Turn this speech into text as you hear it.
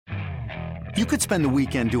You could spend the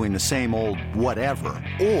weekend doing the same old whatever,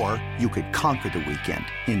 or you could conquer the weekend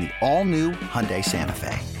in the all-new Hyundai Santa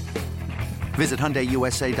Fe. Visit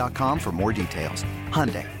HyundaiUSA.com for more details.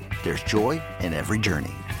 Hyundai, there's joy in every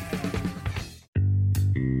journey.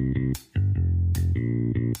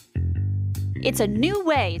 It's a new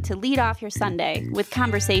way to lead off your Sunday with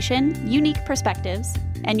conversation, unique perspectives,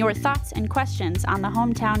 and your thoughts and questions on the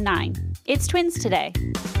Hometown Nine. It's Twins Today.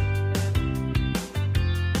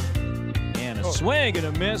 And a swing and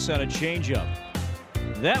a miss on a changeup.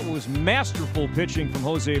 That was masterful pitching from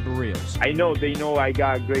Jose Barrios. I know they know I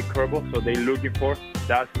got a great curveball, so they're looking for.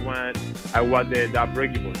 That's when I was that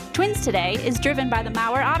breaking ball. Twins Today is driven by the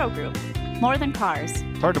Mauer Auto Group. More than cars.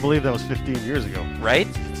 It's hard to believe that was 15 years ago. Right?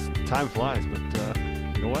 Time flies, but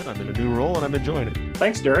you know what? I'm in a new role and I'm enjoying it.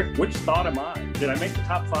 Thanks, Derek. Which thought am I? Did I make the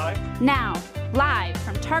top 5? Now, live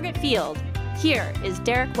from Target Field, here is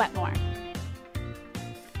Derek Wetmore.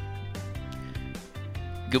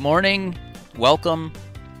 Good morning. Welcome.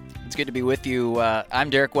 It's good to be with you. I'm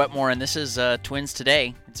Derek Wetmore, and this is Twins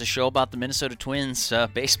Today. It's a show about the Minnesota Twins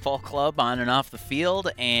baseball club on and off the field,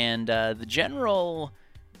 and the general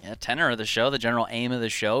tenor of the show, the general aim of the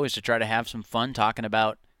show is to try to have some fun talking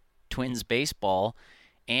about Twins baseball,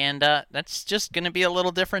 and that's just going to be a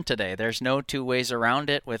little different today. There's no two ways around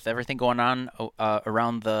it with everything going on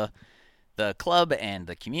around the club and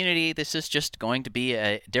the community. This is just going to be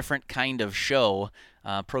a different kind of show.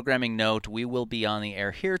 Programming note, we will be on the air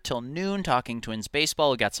here till noon talking Twins baseball.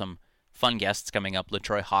 We got some fun guests coming up.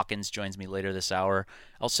 LaTroy Hawkins joins me later this hour.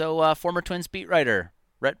 Also, former Twins beat writer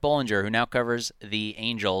Rhett Bollinger, who now covers the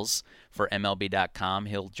Angels for MLB.com.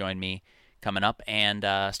 He'll join me coming up. And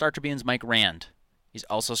Star Tribune's Mike Rand. He's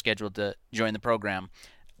also scheduled to join the program.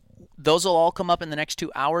 Those will all come up in the next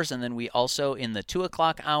 2 hours, and then we also, in the 2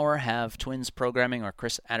 o'clock hour, have Twins programming, where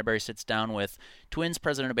Chris Atterbury sits down with Twins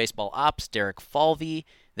President of Baseball Ops, Derek Falvey.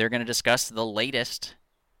 They're going to discuss the latest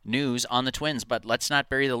news on the Twins, but let's not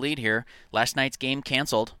bury the lead here. Last night's game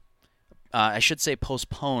canceled. I should say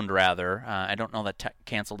postponed, rather. I don't know that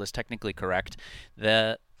canceled is technically correct.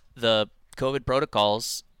 The COVID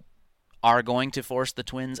protocols are going to force the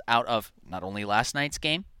Twins out of not only last night's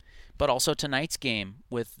game, but also tonight's game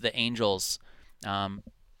with the Angels.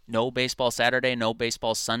 No baseball Saturday, no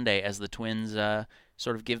baseball Sunday, as the Twins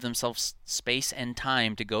sort of give themselves space and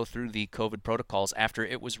time to go through the COVID protocols after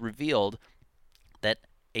it was revealed that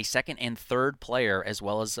a second and third player, as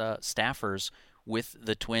well as staffers with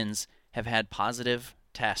the Twins, have had positive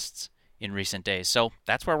tests in recent days. So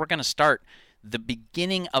that's where we're going to start. The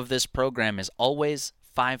beginning of this program is always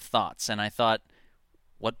 5 thoughts, and I thought,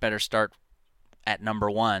 what better start at number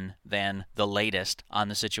 1 than the latest on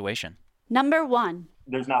the situation? Number 1.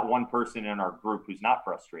 There's not one person in our group who's not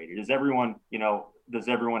frustrated. Does everyone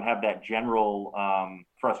have that general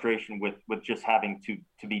frustration with just having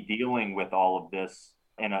to be dealing with all of this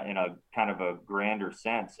in a kind of a grander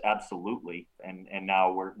sense? Absolutely. And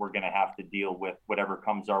now we're going to have to deal with whatever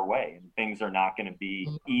comes our way, and things are not going to be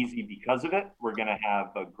easy because of it. We're going to have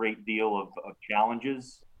a great deal of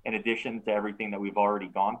challenges in addition to everything that we've already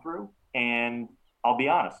gone through. And I'll be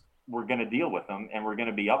honest, we're going to deal with them, and we're going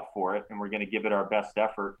to be up for it, and we're going to give it our best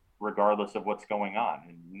effort regardless of what's going on.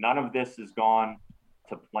 And none of this has gone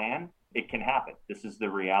to plan. It can happen. This is the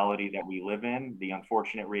reality that we live in, the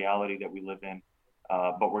unfortunate reality that we live in.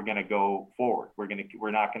 But we're going to go forward.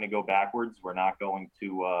 We're not going to go backwards. We're not going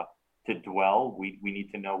to dwell. We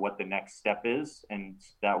need to know what the next step is, and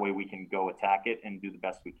that way we can go attack it and do the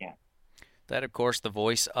best we can. That, of course, the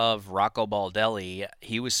voice of Rocco Baldelli.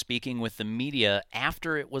 He was speaking with the media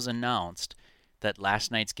after it was announced that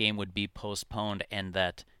last night's game would be postponed and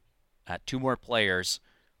that 2 more players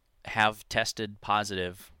have tested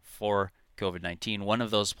positive for COVID-19. One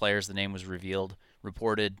of those players, the name was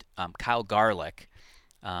reported Kyle Garlick.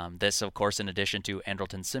 This, of course, in addition to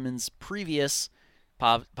Andrelton Simmons' previous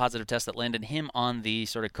positive test that landed him on the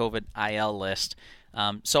sort of COVID IL list.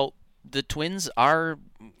 So the Twins are,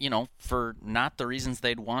 for not the reasons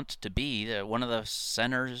they'd want to be, one of the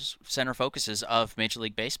center focuses of Major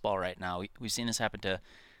League Baseball right now. We've seen this happen to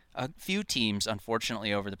a few teams,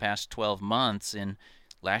 unfortunately, over the past 12 months. And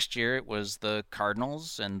last year it was the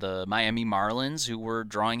Cardinals and the Miami Marlins who were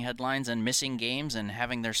drawing headlines and missing games and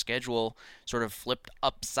having their schedule sort of flipped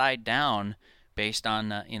upside down based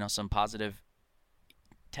on, some positive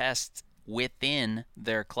tests within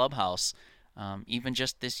their clubhouse. Even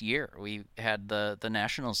just this year, we had the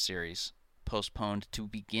Nationals series postponed to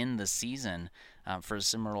begin the season for a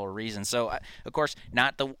similar reason. So, of course,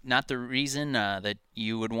 not the reason that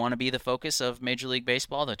you would want to be the focus of Major League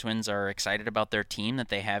Baseball. The Twins are excited about their team that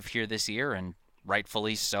they have here this year, and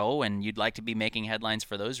rightfully so, and you'd like to be making headlines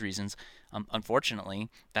for those reasons. Unfortunately,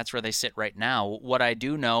 that's where they sit right now. What I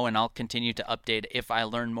do know, and I'll continue to update if I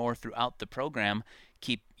learn more throughout the program,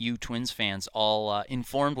 keep you Twins fans all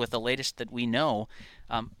informed with the latest that we know.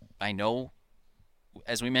 I know,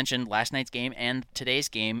 as we mentioned, last night's game and today's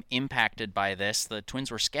game impacted by this. The Twins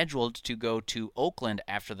were scheduled to go to Oakland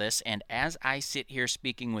after this, and as I sit here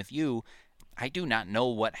speaking with you, I do not know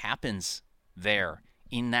what happens there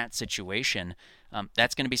in that situation.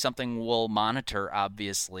 That's going to be something we'll monitor,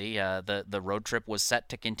 obviously. The road trip was set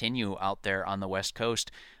to continue out there on the West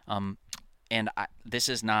Coast, and this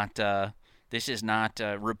is not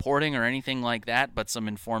reporting or anything like that, but some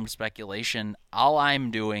informed speculation. All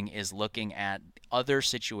I'm doing is looking at other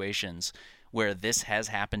situations where this has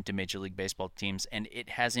happened to Major League Baseball teams, and it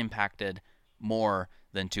has impacted more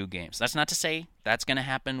than 2 games. That's not to say that's going to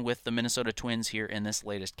happen with the Minnesota Twins here in this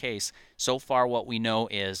latest case. So far, what we know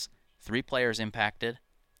is 3 players impacted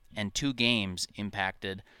and 2 games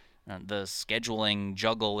impacted. The scheduling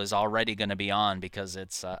juggle is already going to be on because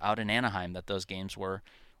it's out in Anaheim that those games were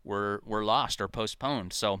lost or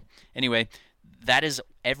postponed. So anyway, that is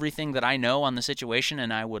everything that I know on the situation,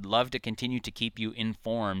 and I would love to continue to keep you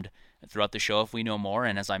informed throughout the show if we know more.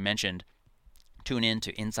 And as I mentioned, tune in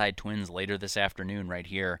to Inside Twins later this afternoon right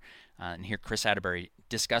here and hear Chris Atterbury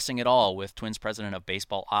discussing it all with Twins President of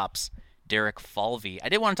Baseball Ops, Derek Falvey. I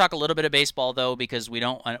did want to talk a little bit of baseball, though, because we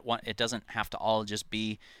don't want it doesn't have to all just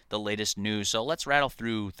be the latest news. So let's rattle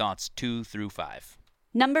through thoughts 2 through 5.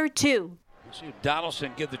 Number 2. See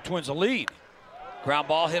Donaldson give the Twins a lead. Ground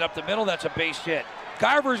ball hit up the middle. That's a base hit.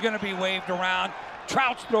 Garver's going to be waved around.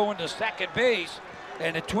 Trout's throwing to second base.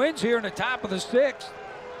 And the Twins here in the top of the 6th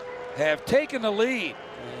have taken the lead.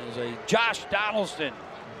 There's a Josh Donaldson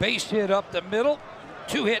base hit up the middle.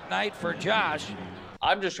 2-hit night for Josh.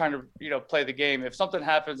 I'm just trying to, play the game. If something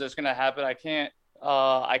happens, it's going to happen. I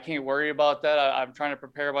can't worry about that. I'm trying to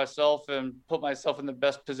prepare myself and put myself in the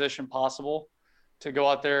best position possible to go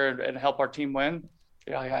out there and help our team win.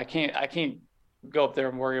 I can't go up there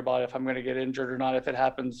and worry about if I'm going to get injured or not. If it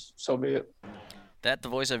happens, so be it. That the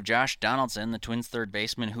voice of Josh Donaldson, the Twins' third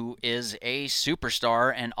baseman, who is a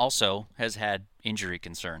superstar and also has had injury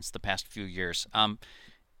concerns the past few years. I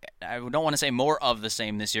don't want to say more of the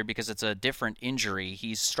same this year because it's a different injury.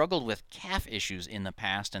 He's struggled with calf issues in the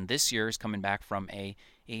past, and this year is coming back from a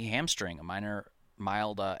hamstring, a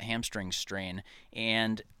mild hamstring strain.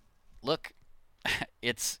 And look,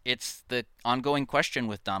 it's the ongoing question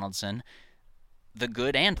with Donaldson, the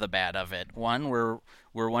good and the bad of it. One, we're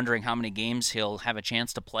wondering how many games he'll have a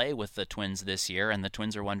chance to play with the Twins this year, and the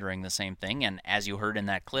Twins are wondering the same thing. And as you heard in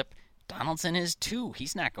that clip, Donaldson is too.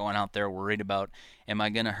 He's not going out there worried about, am I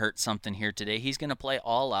going to hurt something here today? He's going to play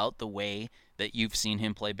all out the way that you've seen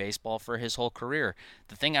him play baseball for his whole career.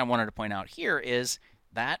 The thing I wanted to point out here is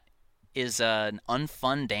that is an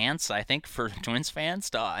unfun dance, I think, for Twins fans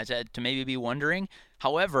to maybe be wondering.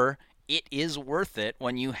 However, it is worth it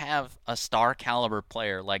when you have a star caliber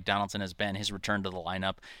player like Donaldson has been. His return to the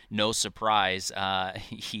lineup, no surprise.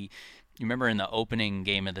 You remember in the opening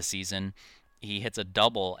game of the season, he hits a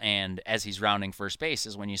double, and as he's rounding first base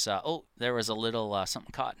is when you saw, there was a little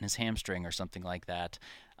something caught in his hamstring or something like that.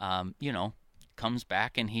 Comes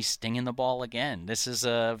back and he's stinging the ball again. This is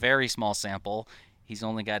a very small sample. He's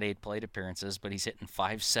only got 8 plate appearances, but he's hitting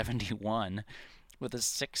 .571 with a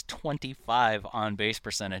 .625 on-base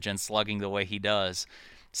percentage and slugging the way he does,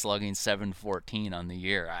 slugging .714 on the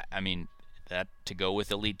year. I mean, that to go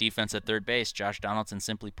with elite defense at third base, Josh Donaldson,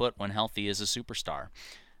 simply put, when healthy, is a superstar.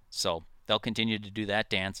 So they'll continue to do that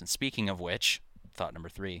dance. And speaking of which, thought number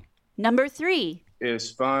 3. Number 3.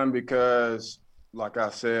 It's fun because, like I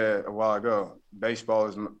said a while ago, this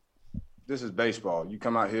is baseball. You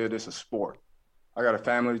come out here, this is sport. I got a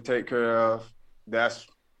family to take care of. That's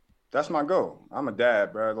my goal. I'm a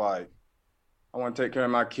dad, bro. Like, I want to take care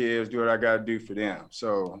of my kids, do what I got to do for them.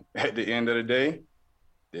 So at the end of the day,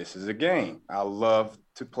 this is a game. I love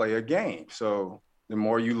to play a game. So the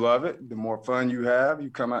more you love it, the more fun you have. You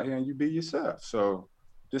come out here and you be yourself. So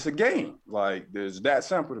just a game. Like, it's that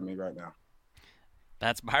simple to me right now.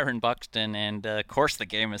 That's Byron Buxton, and of course the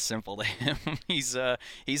game is simple to him. He's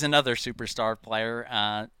another superstar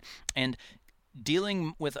player, and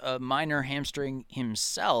dealing with a minor hamstring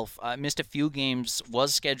himself, missed a few games,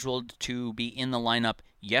 was scheduled to be in the lineup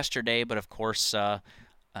yesterday, but of course,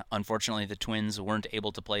 unfortunately, the Twins weren't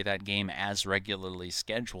able to play that game as regularly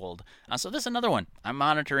scheduled. So this is another one. I'm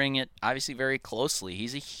monitoring it, obviously, very closely.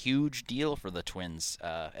 He's a huge deal for the Twins.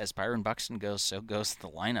 As Byron Buxton goes, so goes the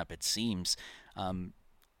lineup, it seems.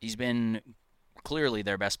 He's been clearly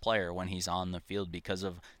their best player when he's on the field because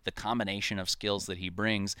of the combination of skills that he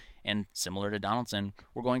brings. And similar to Donaldson,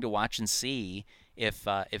 we're going to watch and see if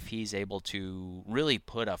he's able to really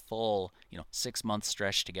put a full 6-month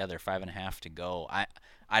stretch together, 5.5 to go. I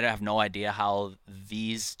have no idea how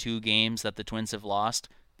these 2 games that the Twins have lost,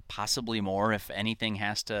 possibly more if anything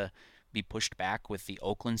has to be pushed back with the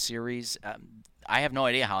Oakland series. I have no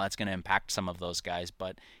idea how that's going to impact some of those guys,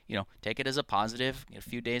 but take it as a positive, a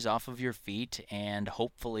few days off of your feet, and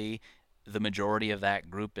hopefully the majority of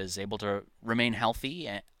that group is able to remain healthy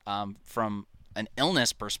from an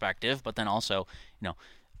illness perspective, but then also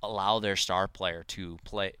allow their star power to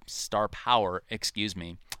play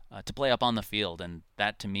up on the field. And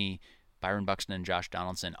that, to me, Byron Buxton and Josh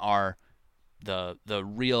Donaldson are the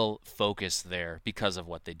real focus there because of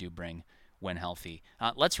what they do bring when healthy.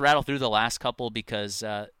 Let's rattle through the last couple because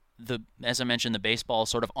as I mentioned, the baseball is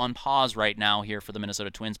sort of on pause right now here for the Minnesota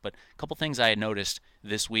Twins, but a couple things I had noticed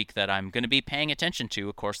this week that I'm going to be paying attention to,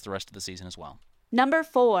 of course, the rest of the season as well. Number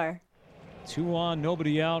 4. 2 on,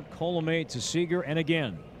 nobody out. Colomé to Seager, and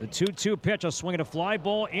again, the 2-2 pitch, a swing and a fly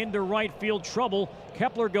ball into right field, trouble.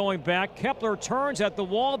 Kepler going back. Kepler turns at the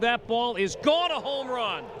wall. That ball is gone, a home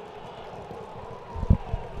run.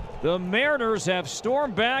 The Mariners have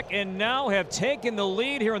stormed back and now have taken the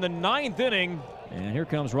lead here in the 9th inning. And here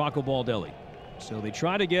comes Rocco Baldelli. So they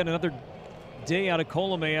try to get another day out of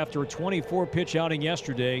Colomé after a 24-pitch outing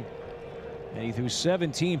yesterday. And he threw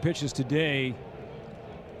 17 pitches today.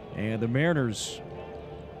 And the Mariners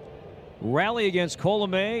rally against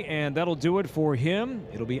Colomé, and that'll do it for him.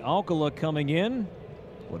 It'll be Alcala coming in.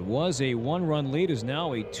 What was a 1-run lead is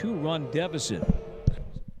now a 2-run deficit.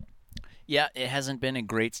 Yeah, it hasn't been a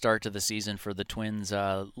great start to the season for the Twins.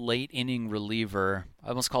 Late inning reliever, I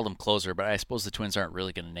almost called him closer, but I suppose the Twins aren't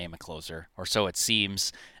really going to name a closer, or so it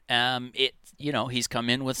seems. He's come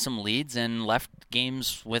in with some leads and left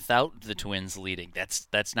games without the Twins leading.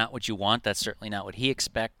 That's not what you want. That's certainly not what he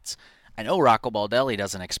expects. I know Rocco Baldelli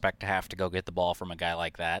doesn't expect to have to go get the ball from a guy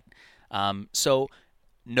like that. So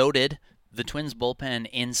noted. The Twins bullpen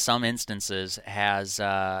in some instances has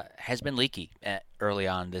been leaky early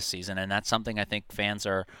on this season, and that's something I think fans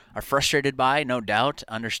are frustrated by, no doubt,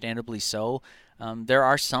 understandably so. There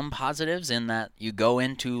are some positives in that you go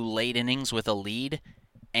into late innings with a lead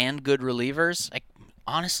and good relievers.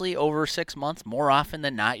 Honestly, over 6 months, more often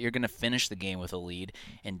than not, you're going to finish the game with a lead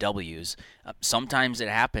in W's. Sometimes it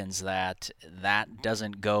happens that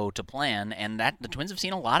doesn't go to plan, and that the Twins have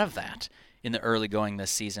seen a lot of that in the early going this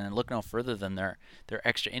season, and look no further than their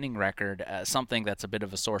extra inning record, something that's a bit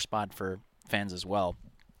of a sore spot for fans as well.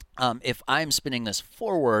 If I'm spinning this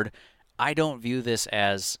forward, I don't view this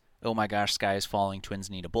as, oh my gosh, sky is falling, Twins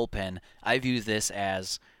need a bullpen. I view this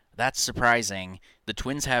as, that's surprising. The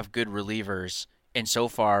Twins have good relievers, and so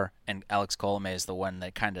far, and Alex Colomé is the one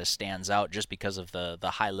that kind of stands out just because of the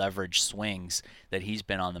high leverage swings that he's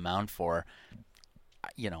been on the mound for.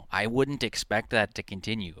 I wouldn't expect that to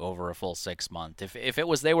continue over a full 6 months. If it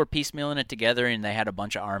was they were piecemealing it together and they had a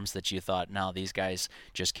bunch of arms that you thought, no, these guys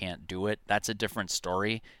just can't do it, that's a different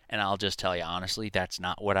story. And I'll just tell you honestly, that's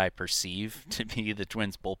not what I perceive to be the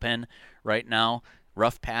Twins bullpen right now.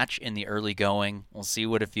 Rough patch in the early going. We'll see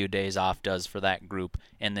what a few days off does for that group.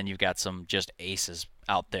 And then you've got some just aces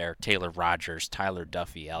out there, Taylor Rogers, Tyler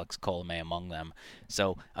Duffy, Alex Colomé among them.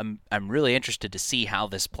 So I'm really interested to see how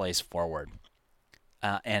this plays forward.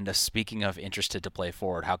 And speaking of interested to play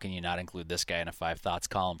forward, how can you not include this guy in a 5 Thoughts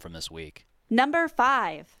column from this week? Number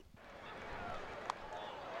 5.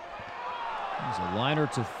 There's a liner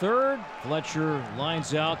to third. Fletcher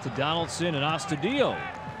lines out to Donaldson and Astudillo.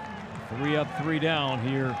 3 up, 3 down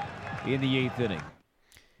here in the 8th inning.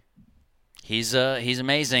 He's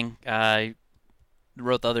amazing. I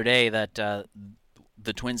wrote the other day that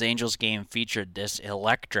the Twins-Angels game featured this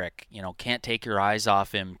electric, can't take your eyes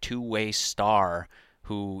off him, two-way star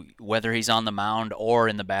who, whether he's on the mound or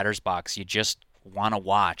in the batter's box, you just want to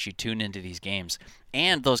watch. You tune into these games.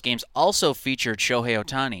 And those games also featured Shohei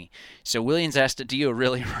Ohtani. So Willians Astudillo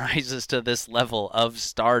really rises to this level of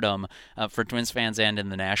stardom for Twins fans and in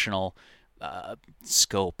the national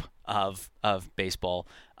scope of baseball.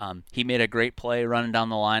 He made a great play running down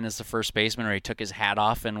the line as the first baseman, where he took his hat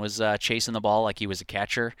off and was chasing the ball like he was a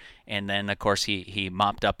catcher. And then, of course, he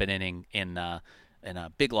mopped up an inning in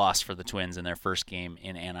a big loss for the Twins in their first game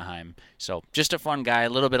in Anaheim. So just a fun guy, a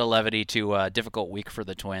little bit of levity to a difficult week for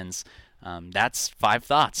the Twins. That's 5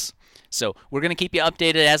 Thoughts. So we're going to keep you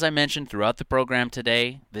updated, as I mentioned, throughout the program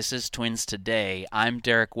today. This is Twins Today. I'm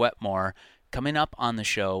Derek Wetmore. Coming up on the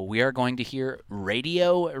show, we are going to hear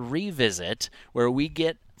Radio Revisit, where we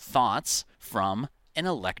get thoughts from an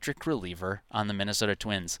electric reliever on the Minnesota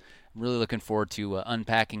Twins. I'm really looking forward to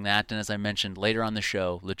unpacking that. And as I mentioned, later on the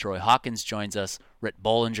show, LaTroy Hawkins joins us. Rhett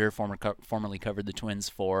Bollinger, formerly covered the Twins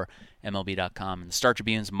for MLB.com. And the Star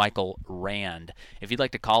Tribune's Michael Rand. If you'd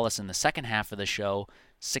like to call us in the second half of the show,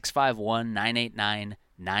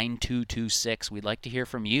 651-989-9226. We'd like to hear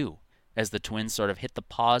from you as the Twins sort of hit the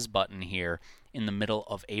pause button here in the middle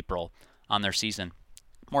of April on their season.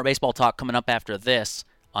 More baseball talk coming up after this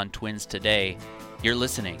on Twins Today. You're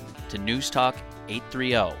listening to News Talk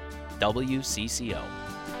 830 WCCO.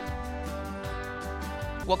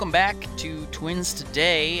 Welcome back to Twins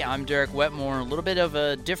Today. I'm Derek Wetmore. A little bit of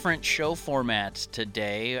a different show format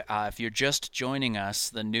today. If you're just joining us,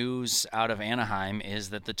 the news out of Anaheim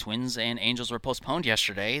is that the Twins and Angels were postponed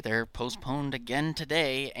yesterday. They're postponed again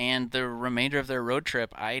today, and the remainder of their road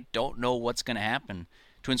trip, I don't know what's going to happen.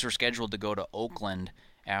 Twins were scheduled to go to Oakland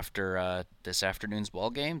after this afternoon's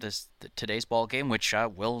ball game, today's ball game, which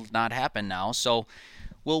will not happen now. So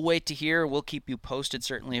we'll wait to hear. We'll keep you posted,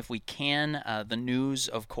 certainly, if we can. The news,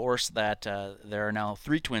 of course, that there are now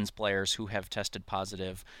 3 Twins players who have tested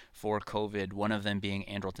positive for COVID, one of them being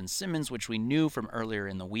Andrelton Simmons, which we knew from earlier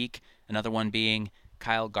in the week, another one being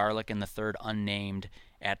Kyle Garlick, and the third unnamed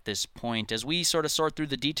at this point. As we sort of sort through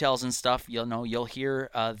the details and stuff, you'll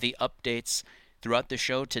hear the updates throughout the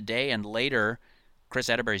show today and later. Chris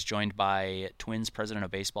Atterbury is joined by Twins President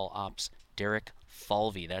of Baseball Ops, Derek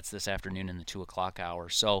Falvey. That's this afternoon in the 2 o'clock hour.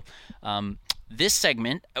 So this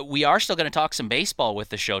segment, we are still going to talk some baseball with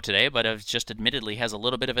the show today, but it just admittedly has a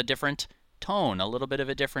little bit of a different tone, a little bit of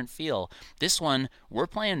a different feel. This one, we're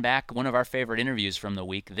playing back one of our favorite interviews from the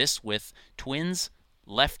week, this with Twins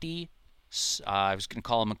lefty, I was going to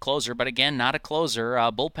call him a closer, but again, not a closer,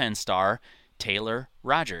 bullpen star, Taylor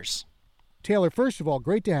Rogers. Taylor, first of all,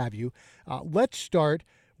 great to have you. Let's start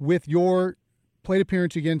with your plate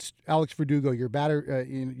appearance against Alex Verdugo, your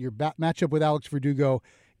matchup with Alex Verdugo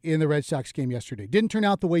in the Red Sox game yesterday. Didn't turn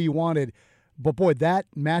out the way you wanted, but boy, that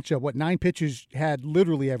matchup, 9 pitches, had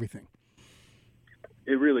literally everything.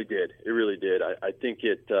 It really did. It really did. I think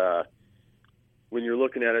when you're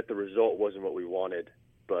looking at it, the result wasn't what we wanted.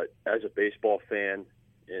 But as a baseball fan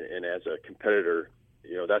and as a competitor,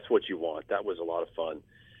 that's what you want. That was a lot of fun.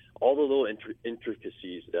 All the little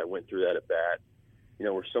intricacies that went through that at bat,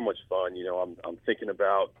 were so much fun. I'm thinking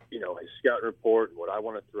about, his scouting report and what I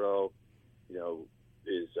want to throw,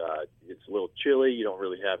 it's a little chilly. You don't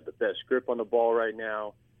really have the best grip on the ball right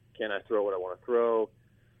now. Can I throw what I want to throw?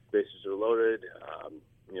 Bases are loaded.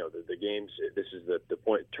 The game's, this is the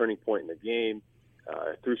turning point in the game.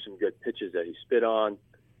 Threw some good pitches that he spit on.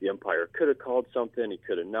 The umpire could have called something. He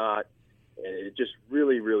could have not. And it just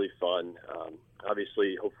really, really fun.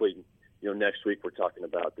 Obviously, hopefully, next week we're talking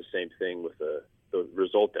about the same thing with the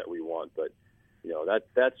result that we want. But,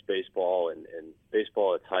 that's baseball and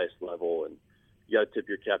baseball at its highest level. And you got to tip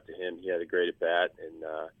your cap to him. He had a great at bat. And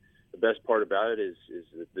the best part about it is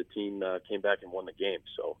that the team came back and won the game.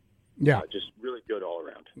 So, yeah, just really good all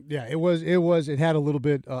around. Yeah, it had a little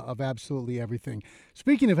bit of absolutely everything.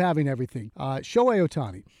 Speaking of having everything, Shohei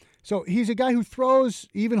Ohtani. So he's a guy who throws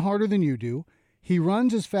even harder than you do. He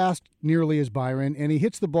runs as fast nearly as Byron, and he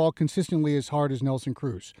hits the ball consistently as hard as Nelson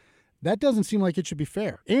Cruz. That doesn't seem like it should be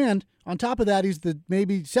fair. And on top of that, he's the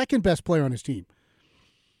maybe second best player on his team.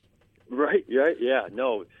 Right, yeah.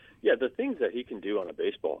 No, yeah, the things that he can do on a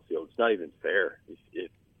baseball field, it's not even fair. If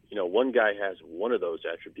one guy has one of those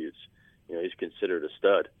attributes, he's considered a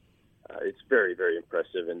stud. It's very, very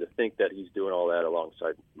impressive. And to think that he's doing all that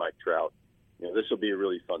alongside Mike Trout, this will be a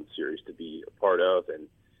really fun series to be a part of. And,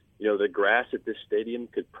 the grass at this stadium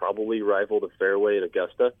could probably rival the fairway at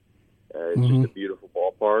Augusta. It's just a beautiful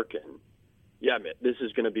ballpark. And, yeah, man, this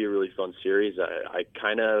is going to be a really fun series. I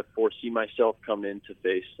kind of foresee myself coming in to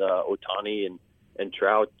face Ohtani and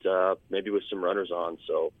Trout, maybe with some runners on.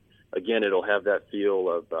 So, again, it'll have that feel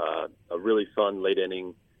of a really fun late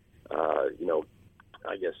inning,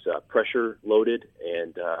 pressure loaded,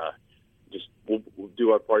 and just we'll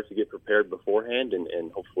do our part to get prepared beforehand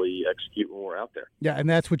and hopefully execute when we're out there. Yeah, and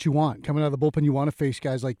that's what you want. Coming out of the bullpen, you want to face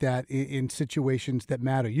guys like that in situations that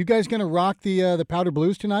matter. You guys going to rock the Powder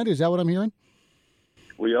Blues tonight? Is that what I'm hearing?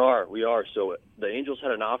 We are. So the Angels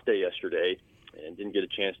had an off day yesterday and didn't get a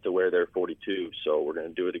chance to wear their 42, so we're going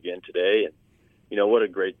to do it again today. And, what a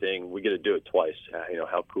great thing. We get to do it twice.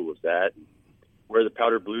 How cool is that? Wear the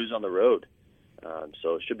Powder Blues on the road.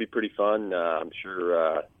 So it should be pretty fun. I'm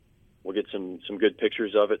sure we'll get some good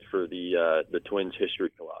pictures of it for the Twins history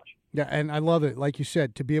collage. Yeah, and I love it. Like you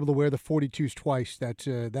said, to be able to wear the 42s twice,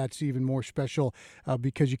 that's even more special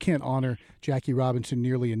because you can't honor Jackie Robinson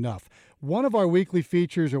nearly enough. One of our weekly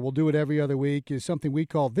features, or we'll do it every other week, is something we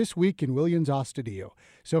call This Week in Willians Astudillo.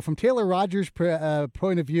 So from Taylor Rogers'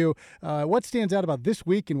 point of view, what stands out about This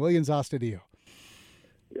Week in Willians Astudillo?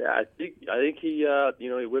 Yeah, I think he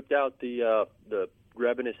he whipped out the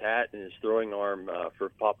grabbing his hat and his throwing arm for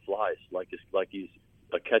pop flies like he's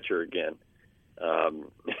a catcher again.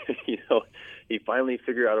 He finally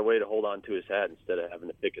figured out a way to hold on to his hat instead of having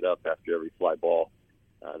to pick it up after every fly ball.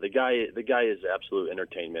 The guy is absolute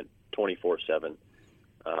entertainment 24/7.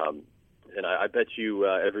 And I bet you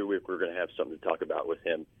every week we're going to have something to talk about with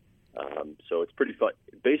him. So it's pretty fun.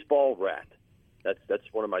 Baseball rat. That's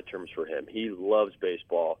one of my terms for him. He loves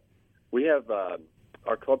baseball. We have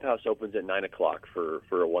our clubhouse opens at 9:00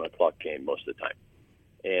 for a 1:00 game most of the time.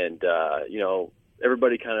 And,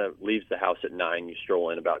 everybody kind of leaves the house at 9. You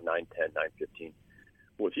stroll in about 9:10, 9:15.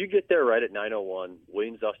 Well, if you get there right at 9:01,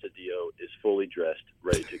 Willians Astudillo is fully dressed,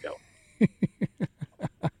 ready to go.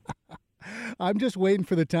 I'm just waiting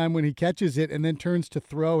for the time when he catches it and then turns to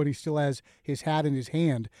throw, and he still has his hat in his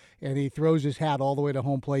hand, and he throws his hat all the way to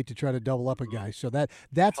home plate to try to double up a guy. So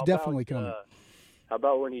that's definitely coming. How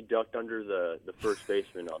about when he ducked under the first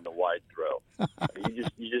baseman on the wide throw?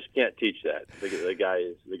 You just can't teach that. The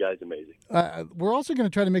guy's amazing. We're also going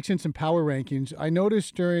to try to mix in some power rankings. I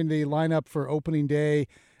noticed during the lineup for opening day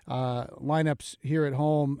lineups here at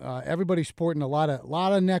home, everybody's sporting a lot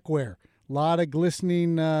of neckwear, a lot of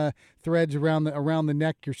glistening threads around the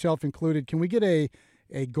neck, yourself included. Can we get a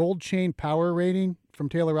gold chain power rating from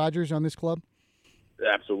Taylor Rogers on this club?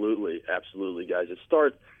 Absolutely, guys. It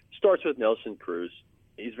starts with Nelson Cruz.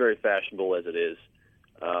 He's very fashionable as it is,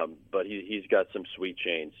 but he's got some sweet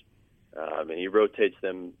chains, and he rotates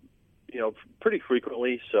them, pretty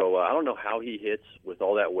frequently. So I don't know how he hits with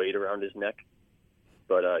all that weight around his neck,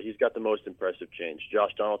 but he's got the most impressive chains.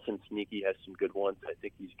 Josh Donaldson, sneaky, has some good ones. I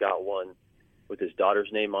think he's got one with his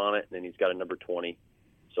daughter's name on it, and then he's got a number 20.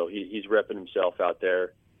 So he's repping himself out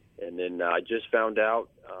there. And then I just found out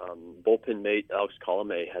bullpen mate Alex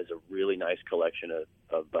Colomé has a really nice collection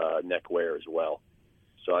of neckwear as well.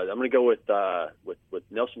 So I'm going to go with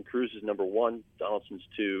Nelson Cruz's number 1, Donaldson's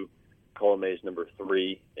 2, Colomé's number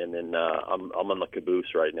 3, and then I'm on the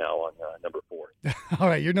caboose right now on number 4. All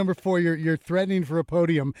right, you're number 4. You're threatening for a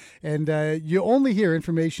podium, and you only hear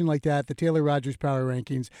information like that, the Taylor Rogers Power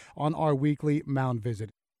Rankings, on our weekly mound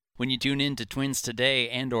visit. When you tune in to Twins Today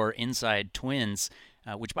and or Inside Twins,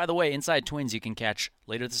 which, by the way, Inside Twins you can catch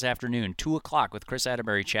later this afternoon, 2 o'clock, with Chris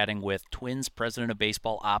Atterbury chatting with Twins President of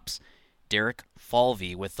Baseball Ops, Derek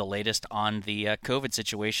Falvey, with the latest on the COVID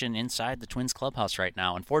situation inside the Twins clubhouse right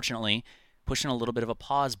now. Unfortunately, pushing a little bit of a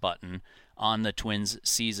pause button on the Twins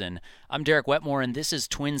season. I'm Derek Wetmore, and this is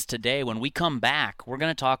Twins Today. When we come back, we're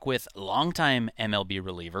going to talk with longtime MLB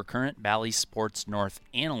reliever, current Bally Sports North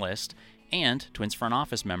analyst, and Twins front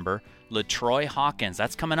office member LaTroy Hawkins.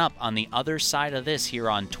 That's coming up on the other side of this here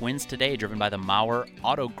on Twins Today, driven by the Mauer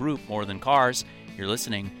Auto Group, more than cars. You're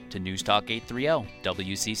listening to News Talk 830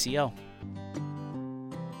 WCCO.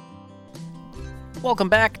 Welcome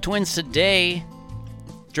back, Twins Today,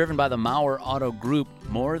 driven by the Mauer Auto Group,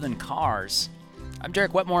 more than cars. I'm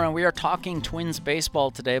Derek Wetmore, and we are talking Twins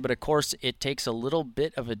baseball today, but of course it takes a little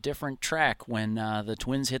bit of a different track when the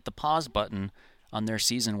Twins hit the pause button on their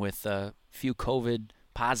season with a few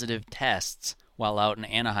COVID-positive tests while out in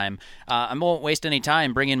Anaheim. I won't waste any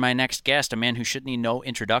time bringing my next guest, a man who should need no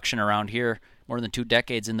introduction around here, more than 2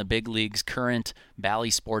 decades in the big leagues, current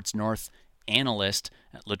Bally Sports North analyst.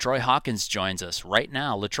 LaTroy Hawkins joins us right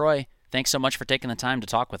now. LaTroy, thanks so much for taking the time to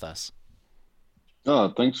talk with us. Oh,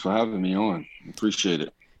 thanks for having me on. Appreciate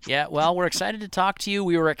it. Yeah, well, we're excited to talk to you.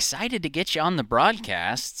 We were excited to get you on the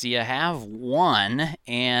broadcasts. You have one,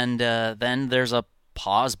 and then there's a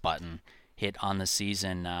pause button hit on the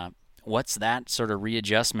season. What's that sort of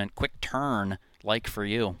readjustment, quick turn like for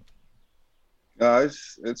you?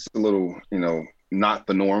 It's a little, not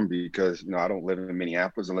the norm because, I don't live in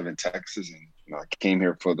Minneapolis. I live in Texas, and I came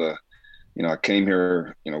here to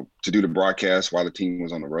do the broadcast while the team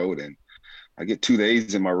was on the road, and I get 2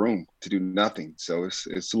 days in my room to do nothing. So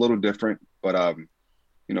it's a little different, but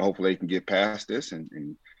hopefully they can get past this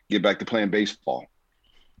and get back to playing baseball.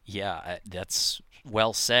 Yeah, that's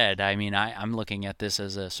well said. I mean, I'm looking at this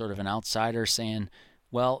as a sort of an outsider saying,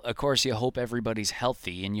 well, of course, you hope everybody's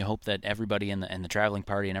healthy, and you hope that everybody in the traveling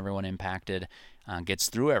party and everyone impacted gets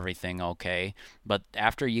through everything okay. But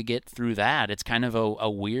after you get through that, it's kind of a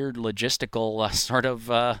weird logistical sort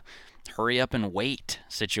of hurry up and wait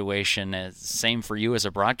situation. Same for you as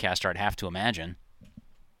a broadcaster, I'd have to imagine.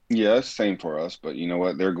 Yeah, it's same for us. But you know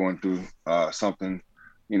what? They're going through something,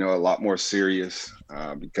 a lot more serious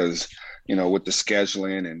because, with the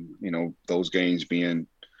scheduling and, those games being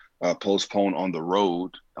postponed on the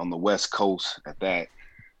road on the West Coast at that.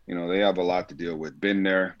 You know, they have a lot to deal with. Been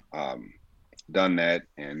there, done that,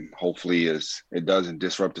 and hopefully it doesn't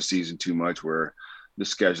disrupt the season too much where the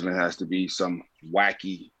scheduling has to be some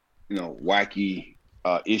wacky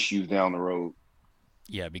issues down the road.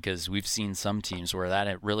 Yeah, because we've seen some teams where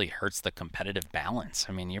it really hurts the competitive balance.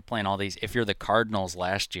 I mean, you're playing all these. If you're the Cardinals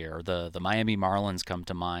last year, or the Miami Marlins come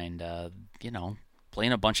to mind,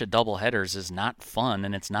 playing a bunch of doubleheaders is not fun,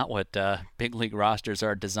 and it's not what big league rosters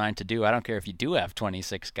are designed to do. I don't care if you do have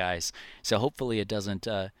 26 guys. So hopefully it doesn't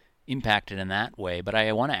impact it in that way. But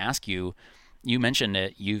I want to ask you, you mentioned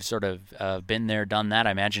it. You've sort of been there, done that,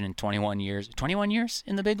 I imagine, in 21 years. 21 years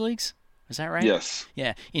in the big leagues? Is that right? Yes.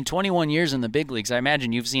 Yeah. In 21 years in the big leagues, I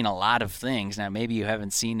imagine you've seen a lot of things. Now, maybe you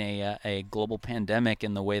haven't seen a global pandemic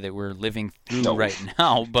in the way that we're living through right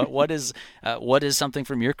now. But what is something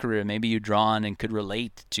from your career maybe you draw on and could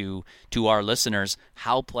relate to our listeners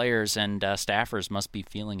how players and staffers must be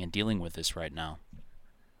feeling and dealing with this right now?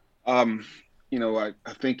 I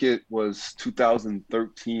think it was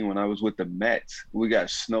 2013 when I was with the Mets. We got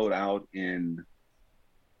snowed out in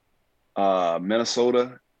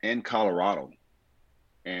Minnesota and Colorado,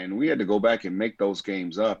 and we had to go back and make those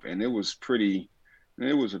games up, and it was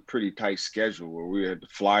a pretty tight schedule where we had to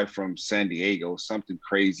fly from San Diego, something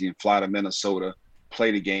crazy, and fly to Minnesota, play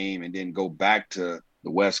the game, and then go back to the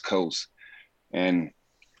West Coast. And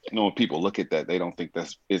when people look at that, they don't think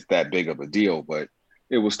it's that big of a deal, but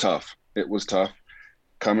it was tough.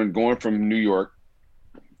 Going from New York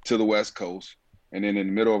to the West Coast, and then in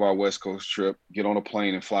the middle of our West Coast trip, get on a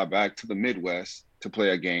plane and fly back to the Midwest to play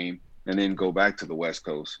a game, and then go back to the West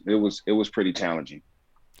Coast. It was pretty challenging.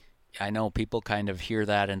 I know people kind of hear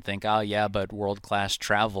that and think, oh, yeah, but world-class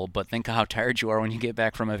travel. But think of how tired you are when you get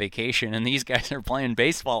back from a vacation, and these guys are playing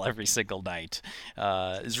baseball every single night.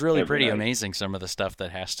 It's really pretty amazing, some of the stuff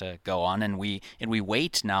that has to go on. And we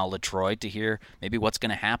wait now, LaTroy, to hear maybe what's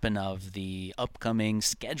going to happen of the upcoming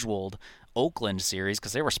scheduled Oakland series,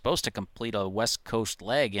 because they were supposed to complete a West Coast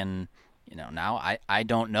leg, and now I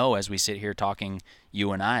don't know, as we sit here talking,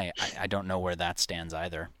 you and I don't know where that stands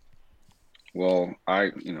either. Well,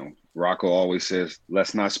 Rocco always says,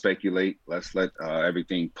 let's not speculate. Let's let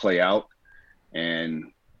everything play out. And,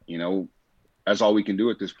 that's all we can do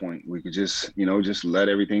at this point. We could just let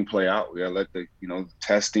everything play out. We got to let the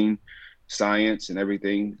testing, science and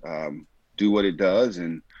everything do what it does.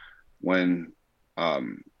 And when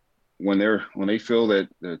they feel that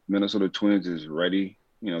the Minnesota Twins is ready,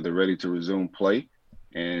 they're ready to resume play,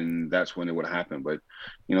 and that's when it would happen. But,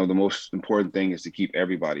 the most important thing is to keep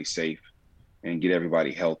everybody safe and get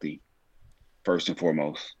everybody healthy first and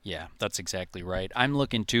foremost. Yeah, that's exactly right. I'm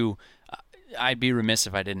looking to I'd be remiss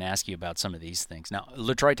if I didn't ask you about some of these things. Now,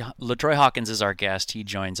 LaTroy Hawkins is our guest. He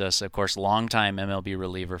joins us, of course, longtime MLB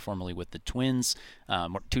reliever, formerly with the Twins,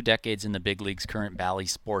 2 decades in the big leagues, current Bally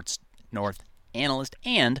Sports North analyst,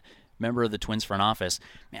 and member of the Twins front office.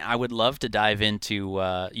 Man, I would love to dive into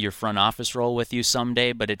your front office role with you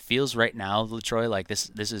someday, but it feels right now, LaTroy, like this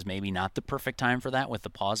is maybe not the perfect time for that with the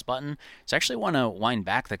pause button. So I actually want to wind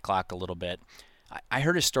back the clock a little bit. I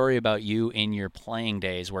heard a story about you in your playing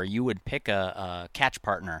days where you would pick a catch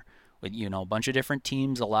partner with a bunch of different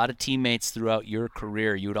teams, a lot of teammates throughout your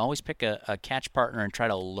career. You would always pick a catch partner and try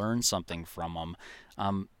to learn something from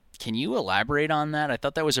them. Can you elaborate on that? I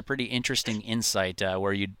thought that was a pretty interesting insight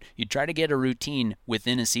where you'd try to get a routine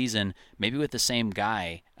within a season, maybe with the same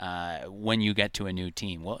guy when you get to a new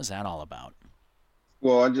team. What was that all about?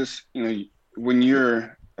 Well, when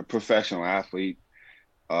you're a professional athlete,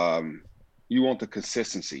 you want the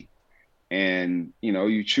consistency, and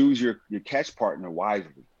you choose your catch partner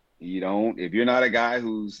wisely. If you're not a guy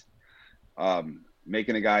who's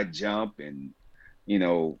making a guy jump and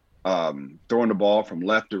throwing the ball from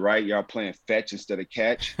left to right, y'all playing fetch instead of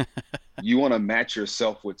catch. You want to match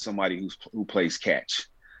yourself with somebody who plays catch.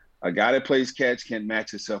 A guy that plays catch can't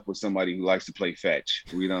match himself with somebody who likes to play fetch.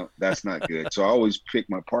 That's not good. So I always pick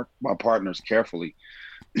my partners carefully.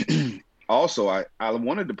 Also, I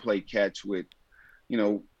wanted to play catch with,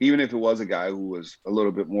 even if it was a guy who was a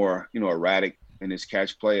little bit more, erratic in his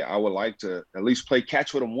catch play, I would like to at least play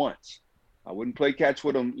catch with him once. I wouldn't play catch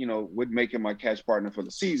with him, with making my catch partner for the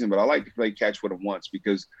season, but I like to play catch with him once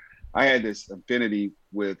because I had this affinity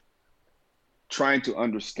with trying to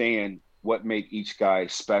understand what make each guy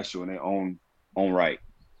special in their own right.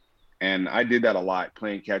 And I did that a lot,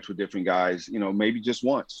 playing catch with different guys, maybe just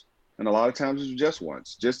once. And a lot of times it was just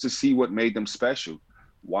once, just to see what made them special.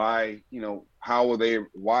 Why, how they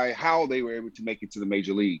were able to make it to the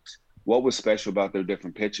major leagues. What was special about their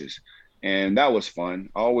different pitches. And that was fun.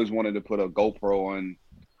 I always wanted to put a GoPro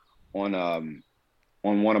on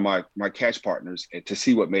on one of my catch partners to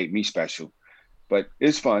see what made me special. But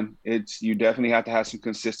it's fun. You definitely have to have some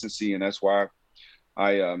consistency, and that's why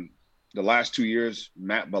I the last 2 years,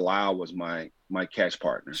 Matt Bilal was my catch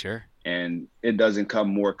partner. Sure. And it doesn't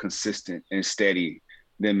come more consistent and steady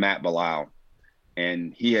than Matt Bilal.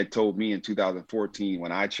 And he had told me in 2014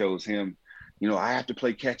 when I chose him, I have to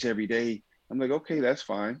play catch every day. I'm like, okay, that's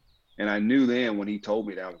fine. And I knew then when he told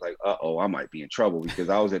me that, I was like, I might be in trouble, because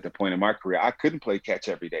I was at the point in my career I couldn't play catch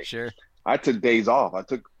every day. Sure. I took days off. I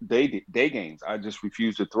took day games. I just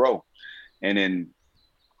refused to throw. And then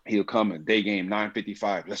he'll come in day game,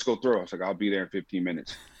 9:55. Let's go throw. I was like, I'll be there in 15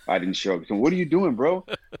 minutes. I didn't show up. What are you doing, bro?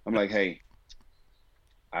 I'm like, hey,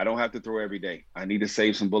 I don't have to throw every day. I need to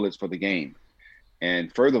save some bullets for the game.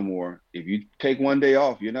 And furthermore, if you take one day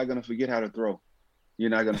off, you're not going to forget how to throw.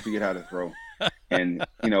 And,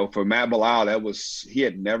 for Matt Bilal, he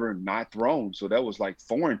had never not thrown. So that was like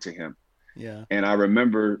foreign to him. Yeah. And I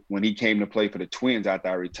remember when he came to play for the Twins after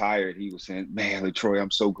I retired, he was saying, man, LaTroy,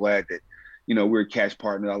 I'm so glad that, we're catch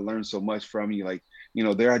partners. I learned so much from you. Like,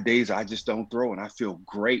 there are days I just don't throw and I feel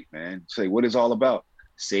great, man. Say, what it's all about?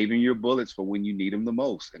 Saving your bullets for when you need them the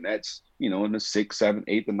most. And that's, in the 6th, 7th,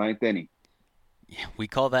 8th, and 9th inning. Yeah, we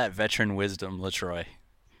call that veteran wisdom, LaTroy.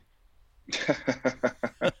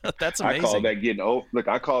 That's amazing. I call that getting old. Look,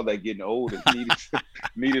 I call that getting old and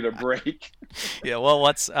needed a break. Yeah, well,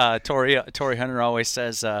 what's Torii Hunter always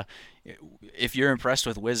says, if you're impressed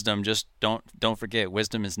with wisdom, just don't forget,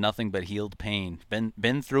 wisdom is nothing but healed pain.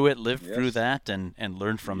 Been through it, lived through that, and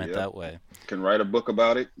learned from it that way. Can write a book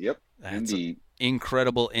about it. Yep, that's indeed.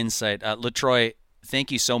 Incredible insight. LaTroy,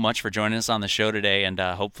 thank you so much for joining us on the show today, and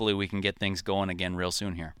hopefully we can get things going again real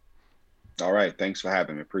soon here. All right, thanks for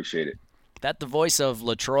having me. Appreciate it. That's the voice of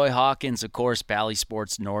LaTroy Hawkins, of course, Bally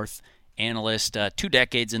Sports North analyst, 2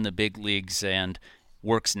 decades in the big leagues, and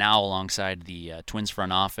works now alongside the Twins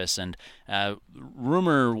front office. And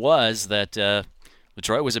rumor was that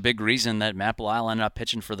LaTroy was a big reason that Matt Bilal ended up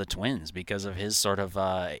pitching for the Twins because of his sort of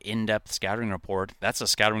in-depth scouting report. That's a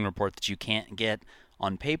scouting report that you can't get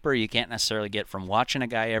on paper. You can't necessarily get from watching a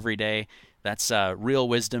guy every day. That's real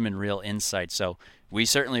wisdom and real insight. So we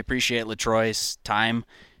certainly appreciate LaTroy's time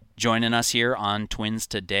joining us here on Twins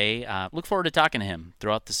Today. Look forward to talking to him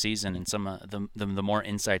throughout the season and some of the more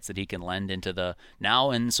insights that he can lend into the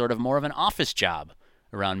now and sort of more of an office job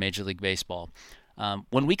around Major League Baseball.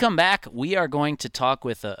 When we come back, we are going to talk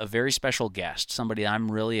with a very special guest, somebody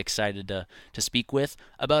I'm really excited to speak with,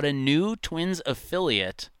 about a new Twins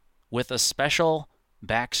affiliate with a special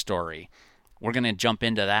backstory. We're going to jump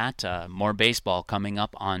into that. More baseball coming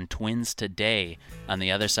up on Twins Today. On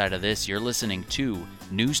the other side of this, you're listening to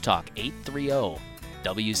News Talk 830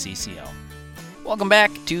 WCCO. Welcome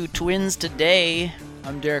back to Twins Today.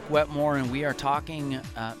 I'm Derek Wetmore, and we are talking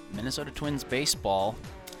Minnesota Twins baseball.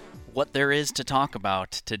 What there is to talk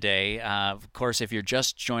about today. Of course, if you're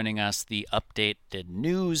just joining us, the updated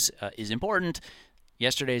news is important.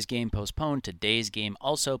 Yesterday's game postponed. Today's game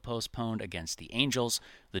also postponed against the Angels.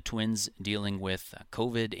 The Twins dealing with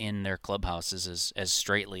COVID in their clubhouses as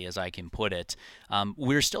straightly as I can put it.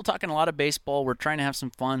 We're still talking a lot of baseball. We're trying to have some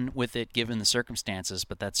fun with it given the circumstances,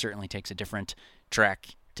 but that certainly takes a different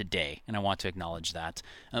track today, and I want to acknowledge that.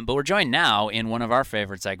 But we're joined now in one of our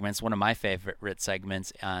favorite segments, one of my favorite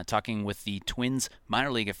segments, talking with the Twins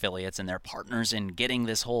minor league affiliates and their partners in getting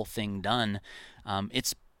this whole thing done.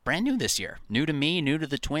 It's brand new this year. New to me, new to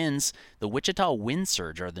the Twins. The Wichita Wind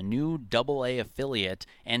Surge are the new AA affiliate.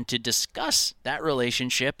 And to discuss that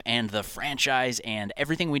relationship and the franchise and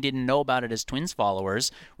everything we didn't know about it as Twins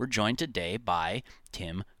followers, we're joined today by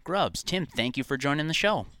Tim Grubbs. Tim, thank you for joining the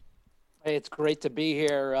show. Hey, it's great to be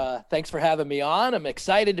here. Thanks for having me on. I'm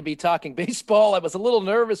excited to be talking baseball. I was a little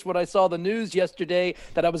nervous when I saw the news yesterday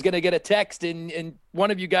that I was going to get a text and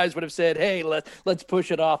one of you guys would have said, hey, let's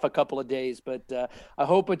push it off a couple of days. But I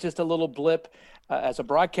hope it's just a little blip. As a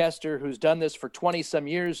broadcaster who's done this for 20-some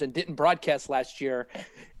years and didn't broadcast last year,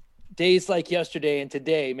 days like yesterday and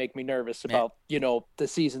today make me nervous about, the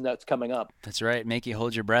season that's coming up. That's right. Make you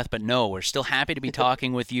hold your breath. But no, we're still happy to be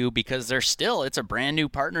talking with you because it's a brand new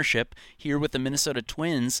partnership here with the Minnesota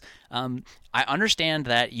Twins. I understand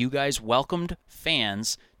that you guys welcomed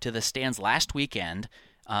fans to the stands last weekend,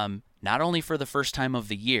 not only for the first time of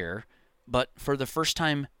the year, but for the first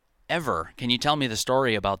time ever. Can you tell me the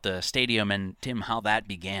story about the stadium and, Tim, how that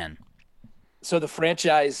began? So the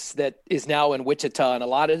franchise that is now in Wichita, and a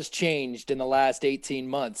lot has changed in the last 18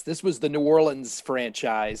 months. This was the New Orleans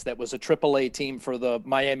franchise that was a AAA team for the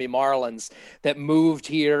Miami Marlins that moved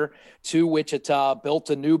here to Wichita,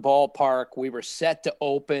 built a new ballpark. We were set to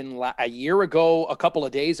open a year ago, a couple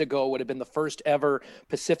of days ago, would have been the first ever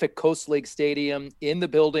Pacific Coast League stadium in the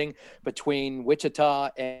building between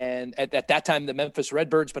Wichita and at that time the Memphis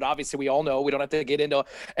Redbirds. But obviously we all know we don't have to get into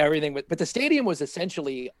everything, but the stadium was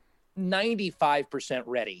essentially 95%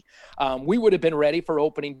 ready. We would have been ready for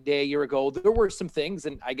opening day a year ago. There were some things,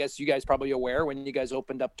 and I guess you guys probably aware when you guys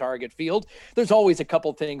opened up Target Field, there's always a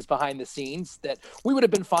couple things behind the scenes that we would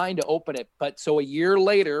have been fine to open it. But so a year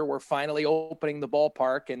later, we're finally opening the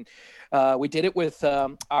ballpark, and we did it with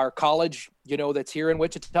our college, that's here in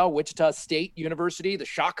Wichita State University, the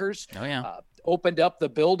Shockers. Oh, yeah. Opened up the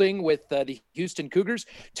building with the Houston Cougars.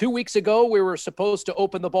 2 weeks ago, we were supposed to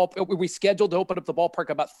open the ball. We scheduled to open up the ballpark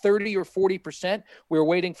about 30 or 40%. We were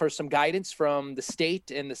waiting for some guidance from the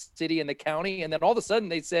state and the city and the county. And then all of a sudden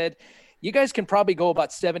they said, you guys can probably go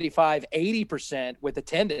about 75, 80% with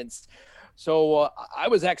attendance. So I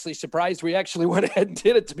was actually surprised we actually went ahead and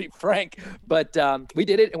did it, to be frank. But we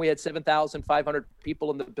did it, and we had 7,500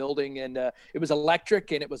 people in the building, and it was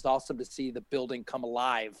electric, and it was awesome to see the building come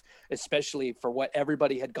alive, especially for what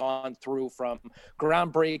everybody had gone through from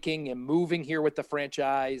groundbreaking and moving here with the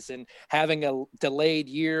franchise and having a delayed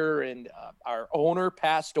year. And our owner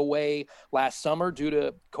passed away last summer due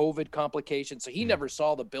to COVID complications, so he never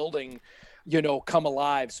saw the building come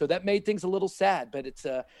alive. So that made things a little sad, but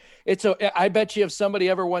I bet you if somebody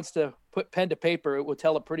ever wants to put pen to paper, it will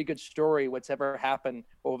tell a pretty good story what's ever happened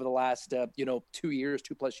over the last, 2+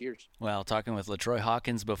 years. Well, talking with LaTroy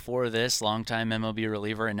Hawkins before this, longtime MLB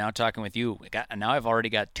reliever, and now talking with you. Now I've already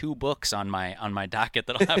got 2 books on my docket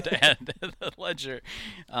that I'll have to add to the ledger.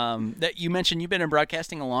 That you mentioned you've been in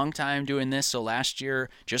broadcasting a long time doing this, so last year,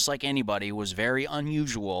 just like anybody, was very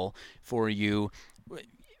unusual for you.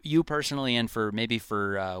 You personally, and for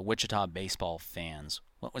Wichita baseball fans,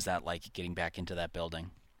 what was that like getting back into that building?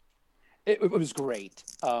 It was great.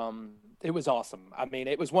 It was awesome. I mean,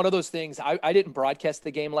 it was one of those things. I didn't broadcast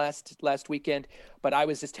the game last weekend, but I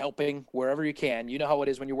was just helping wherever you can. You know how it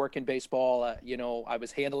is when you work in baseball. I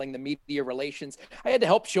was handling the media relations. I had to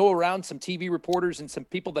help show around some TV reporters and some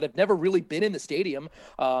people that have never really been in the stadium,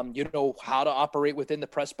 how to operate within the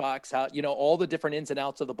press box, how, all the different ins and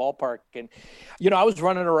outs of the ballpark. And, I was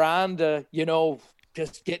running around,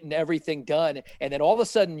 just getting everything done. And then all of a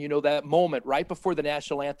sudden, that moment right before the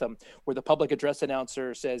national anthem where the public address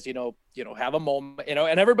announcer says, have a moment, and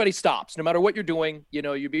everybody stops, no matter what you're doing,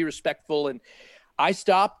 you be respectful. And I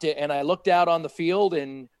stopped and I looked out on the field,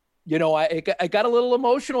 and I got a little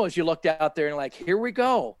emotional as you looked out there and like, here we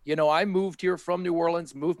go. I moved here from New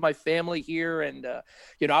Orleans, moved my family here. And,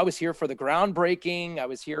 I was here for the groundbreaking. I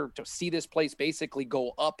was here to see this place basically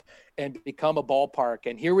go up and become a ballpark.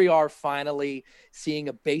 And here we are finally seeing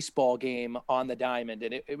a baseball game on the diamond.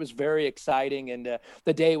 And it was very exciting. And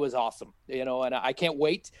the day was awesome, and I can't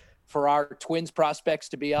wait for our Twins prospects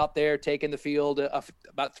to be out there taking the field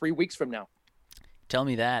about 3 weeks from now. Tell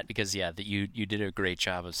me that, because that you did a great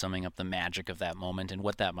job of summing up the magic of that moment and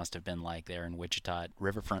what that must have been like there in Wichita at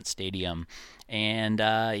Riverfront Stadium. And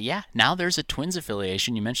now there's a Twins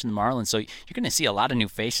affiliation. You mentioned the Marlins, so you're going to see a lot of new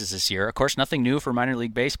faces this year. Of course, nothing new for minor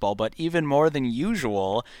league baseball, but even more than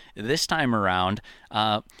usual this time around.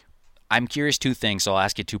 I'm curious 2 things, so I'll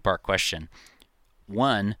ask you a 2-part question.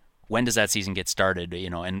 1, when does that season get started?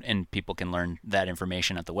 And people can learn that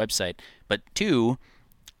information at the website. But 2,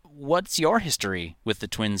 what's your history with the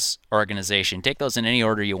Twins organization? Take those in any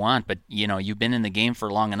order you want, but you've been in the game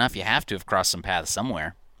for long enough. You have to have crossed some paths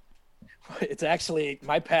somewhere. It's actually,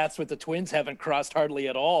 my paths with the Twins haven't crossed hardly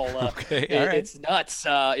at all. Okay, all right. It's nuts.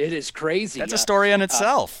 It is crazy. That's a story on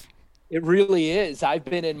itself. It really is. I've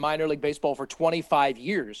been in minor league baseball for 25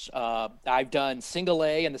 years. I've done single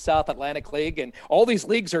A in the South Atlantic League, and all these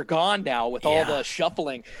leagues are gone now with all the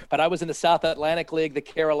shuffling. But I was in the South Atlantic League, the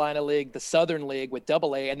Carolina League, the Southern League with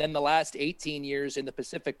Double A, and then the last 18 years in the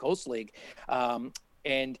Pacific Coast League.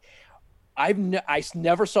 And I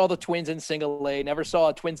never saw the Twins in single A, never saw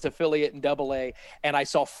a Twins affiliate in Double A, and I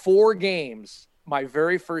saw 4 games my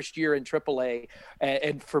very first year in AAA.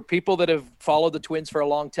 And for people that have followed the Twins for a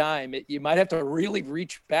long time, you might have to really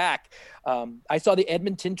reach back. I saw the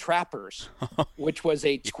Edmonton Trappers, which was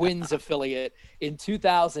a Twins affiliate in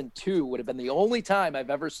 2002, would have been the only time I've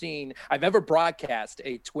ever broadcast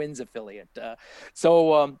a Twins affiliate.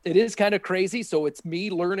 So it is kind of crazy. So it's me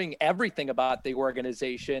learning everything about the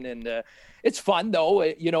organization. And it's fun though.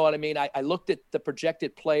 You know what I mean? I looked at the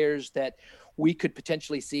projected players that we could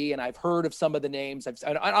potentially see. And I've heard of some of the names.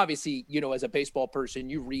 And obviously, you know, as a baseball person,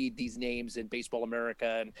 you read these names in Baseball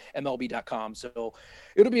America and MLB.com. So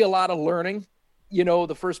it'll be a lot of learning, you know,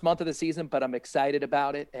 the first month of the season, but I'm excited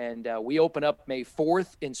about it. And we open up May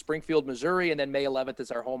 4th in Springfield, Missouri, and then May 11th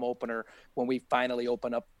is our home opener when we finally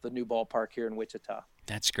open up the new ballpark here in Wichita.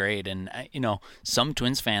 That's great. And, you know, some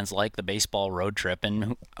Twins fans like the baseball road trip,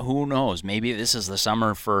 and who knows, maybe this is the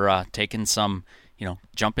summer for taking some, you know,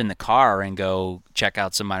 jump in the car and go check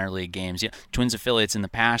out some minor league games. Yeah, Twins affiliates in the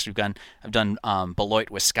past, I've done Beloit,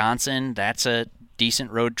 Wisconsin. That's a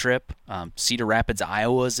decent road trip. Cedar Rapids,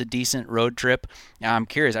 Iowa is a decent road trip. I'm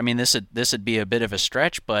curious. I mean, this would be a bit of a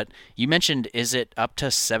stretch, but you mentioned, is it up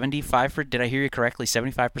to 75? Did I hear you correctly?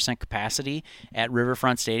 75% capacity at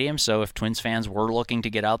Riverfront Stadium. So if Twins fans were looking to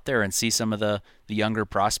get out there and see some of the younger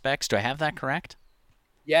prospects, do I have that correct?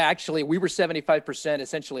 Yeah, actually, we were 75%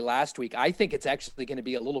 essentially last week. I think it's actually going to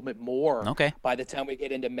be a little bit more by the time we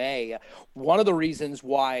get into May. One of the reasons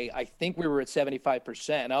why I think we were at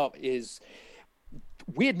 75% is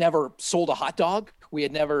we had never sold a hot dog. We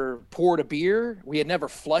had never poured a beer. We had never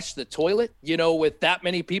flushed the toilet, you know, with that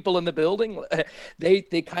many people in the building. They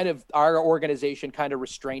kind of, our organization kind of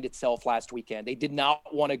restrained itself last weekend. They did not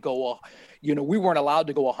want to go, you know, we weren't allowed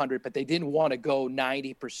to go 100, but they didn't want to go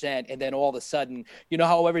 90%. And then all of a sudden, you know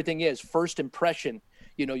how everything is, first impression,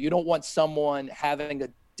 you know, you don't want someone having a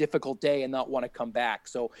difficult day and not want to come back.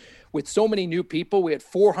 So with so many new people, we had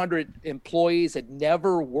 400 employees that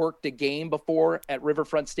never worked a game before at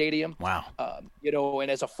Riverfront Stadium. Wow. You know, and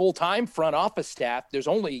as a full-time front office staff, there's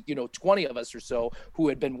only, you know, 20 of us or so who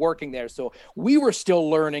had been working there. So we were still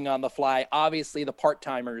learning on the fly. Obviously the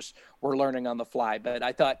part-timers were learning on the fly, but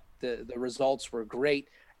I thought the results were great.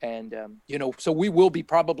 And, you know, so we will be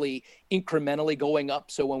probably incrementally going up.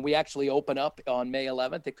 So when we actually open up on May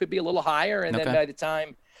 11th, it could be a little higher. And then by the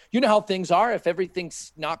time, you know how things are, if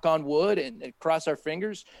everything's knock on wood and cross our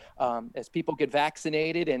fingers, as people get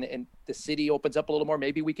vaccinated and the city opens up a little more,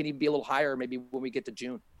 maybe we can even be a little higher, maybe when we get to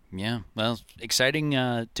June. Yeah, well, exciting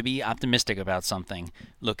to be optimistic about something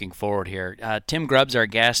looking forward here. Tim Grubbs, our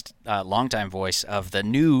guest, longtime voice of the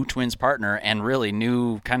new Twins partner and really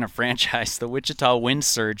new kind of franchise, the Wichita Wind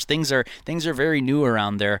Surge. Things are very new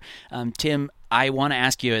around there. Tim, I want to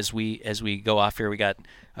ask you as we go off here, we got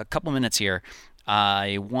a couple minutes here.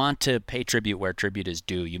 I want to pay tribute where tribute is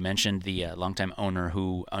due. You mentioned the longtime owner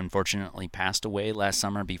who unfortunately passed away last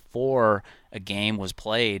summer before a game was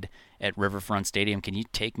played at Riverfront Stadium. Can you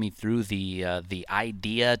take me through the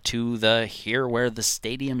idea to the here where the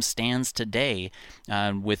stadium stands today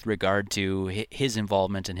with regard to his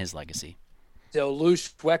involvement and his legacy? So Lou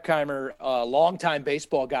Schweckheimer, a longtime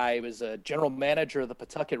baseball guy, was a general manager of the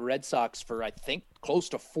Pawtucket Red Sox for, I think, close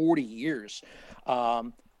to 40 years.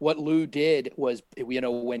 What Lou did was, you know,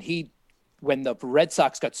 when the Red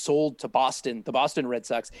Sox got sold to Boston, the Boston Red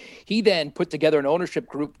Sox, he then put together an ownership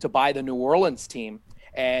group to buy the New Orleans team.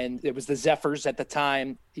 And it was the Zephyrs at the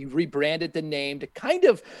time. He rebranded the name to kind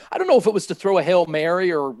of, I don't know if it was to throw a Hail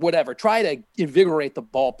Mary or whatever, try to invigorate the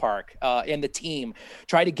ballpark and the team,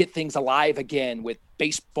 try to get things alive again with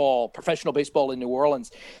baseball, professional baseball in New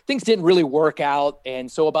Orleans. Things didn't really work out.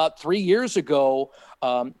 And so about 3 years ago,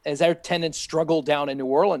 as our tenants struggled down in New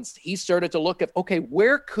Orleans, he started to look at, okay,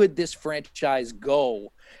 where could this franchise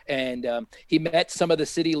go? And he met some of the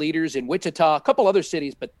city leaders in Wichita, a couple other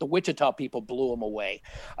cities, but the Wichita people blew him away.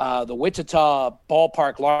 The Wichita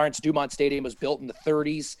ballpark, Lawrence Dumont Stadium, was built in the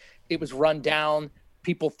 30s. It was run down.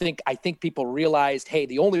 I think people realized, hey,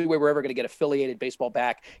 the only way we're ever going to get affiliated baseball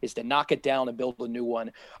back is to knock it down and build a new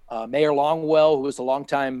one. Mayor Longwell, who was a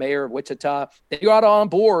longtime mayor of Wichita, they got on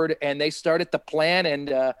board and they started the plan,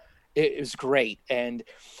 and it was great. And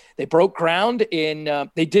they broke ground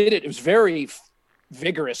they did it. It was very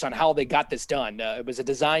vigorous on how they got this done. It was a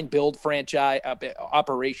design build franchise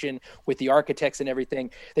operation with the architects and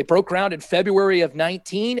everything. They broke ground in February of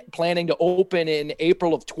 19, planning to open in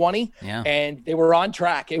April of 20. Yeah. And they were on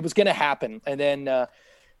track. It was going to happen. And then the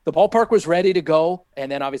ballpark was ready to go. And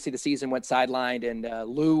then obviously the season went sidelined, and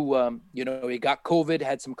Lou, you know, he got COVID,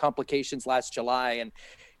 had some complications last July, and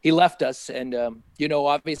he left us. And, you know,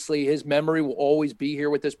 obviously his memory will always be here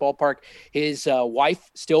with this ballpark. His wife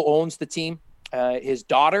still owns the team. His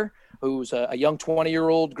daughter, who's a young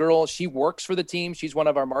 20-year-old girl, she works for the team. She's one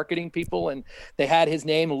of our marketing people, and they had his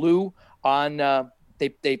name, Lou, on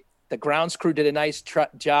the grounds crew did a nice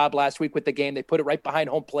job last week with the game. They put it right behind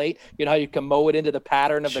home plate. You know how you can mow it into the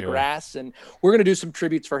pattern of the grass, and we're going to do some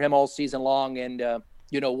tributes for him all season long, and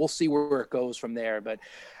you know, we'll see where it goes from there. But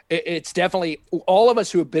it's definitely all of us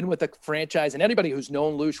who have been with the franchise, and anybody who's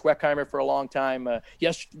known Lou Schweckheimer for a long time.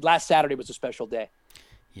 Last Saturday was a special day.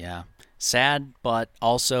 Yeah. sad, but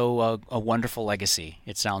also a wonderful legacy,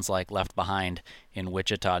 it sounds like, left behind in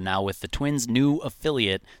Wichita. Now with the Twins' new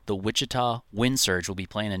affiliate, the Wichita Wind Surge, will be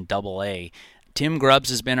playing in Double-A. Tim Grubbs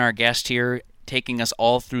has been our guest here, taking us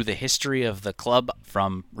all through the history of the club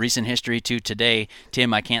from recent history to today.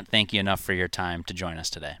 Tim, I can't thank you enough for your time to join us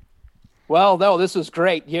today. Well, no, this was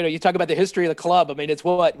great. You talk about the history of the club. I mean, it's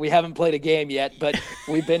we haven't played a game yet, but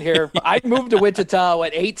we've been here. I moved to Wichita,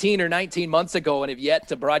 18 or 19 months ago and have yet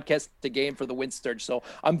to broadcast the game for the Wind Surge. So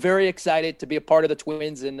I'm very excited to be a part of the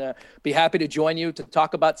Twins and be happy to join you to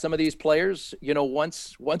talk about some of these players,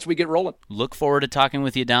 once we get rolling. Look forward to talking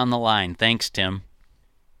with you down the line. Thanks, Tim.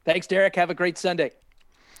 Thanks, Derek. Have a great Sunday.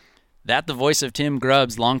 That the voice of Tim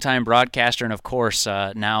Grubbs, longtime broadcaster, and of course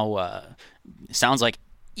now sounds like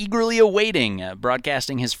eagerly awaiting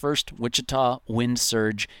broadcasting his first Wichita Wind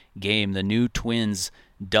Surge game, the new Twins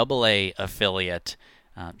Double-A affiliate.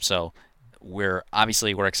 So we're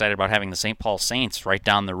excited about having the St. Paul Saints right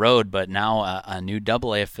down the road, but now a new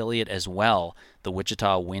Double-A affiliate as well, the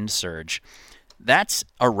Wichita Wind Surge. That's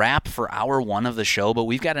a wrap for hour one of the show, but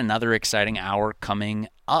we've got another exciting hour coming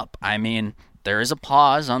up. I mean, there is a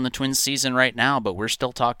pause on the Twins season right now, but we're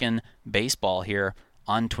still talking baseball here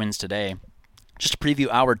on Twins Today. Just to preview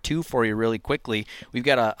hour two for you really quickly, we've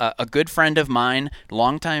got a good friend of mine,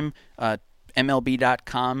 longtime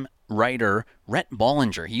MLB.com writer, Rhett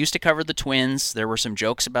Bollinger. He used to cover the Twins. There were some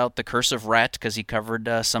jokes about the curse of Rhett because he covered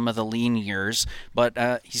some of the lean years, but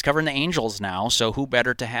he's covering the Angels now, so who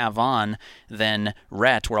better to have on than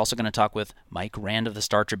Rhett? We're also going to talk with Mike Rand of the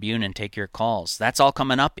Star Tribune and take your calls. That's all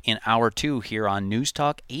coming up in hour two here on News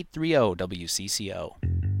Talk 830 WCCO.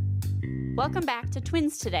 Welcome back to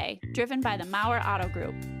Twins Today, driven by the Maurer Auto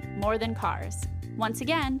Group. More than cars. Once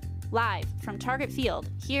again, live from Target Field,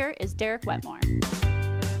 here is Derek Wetmore.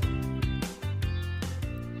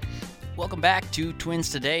 Welcome back to Twins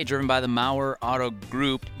Today, driven by the Maurer Auto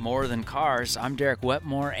Group. More than cars. I'm Derek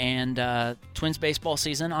Wetmore, and Twins baseball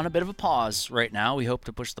season on a bit of a pause right now. We hope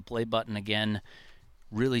to push the play button again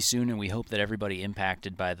really soon, and we hope that everybody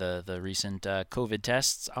impacted by the recent COVID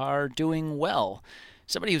tests are doing well.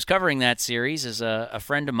 Somebody who's covering that series is a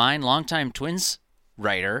friend of mine, longtime Twins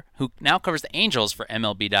writer, who now covers the Angels for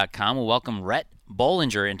MLB.com. We'll welcome Rhett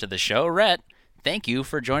Bollinger into the show. Rhett, thank you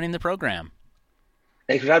for joining the program.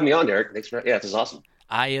 Thanks for having me on, Derek. This is awesome.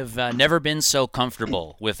 I have never been so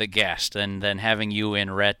comfortable with a guest than having you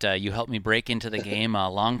in, Rhett. You helped me break into the game a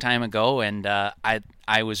long time ago, and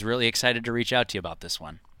I was really excited to reach out to you about this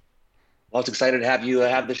one. Well, I was excited to have you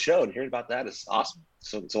have the show, and hearing about that is awesome.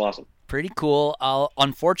 So awesome. Pretty cool.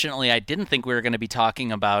 Unfortunately, I didn't think we were going to be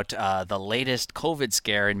talking about the latest COVID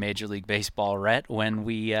scare in Major League Baseball, Rhett, when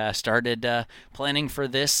we started planning for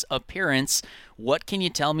this appearance. What can you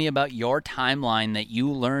tell me about your timeline that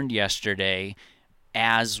you learned yesterday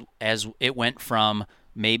as it went from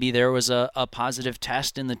maybe there was a positive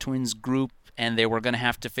test in the Twins group and they were going to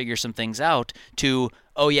have to figure some things out to,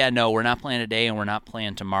 oh yeah, no, we're not playing today and we're not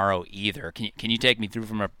playing tomorrow either. Can you take me through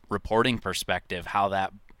from a reporting perspective how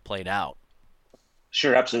that played out?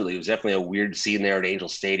 Sure, absolutely. It was definitely a weird scene there at Angel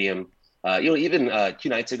Stadium. Even 2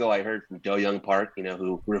 nights ago, I heard from Do-Young Park,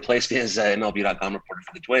 who replaced me as MLB.com reporter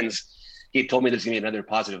for the Twins. He told me there's going to be another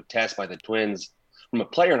positive test by the Twins from a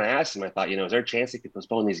player, and I asked him, I thought, is there a chance they could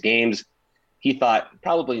postpone these games? He thought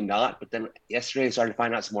probably not, but then yesterday I started to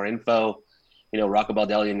find out some more info. Rocco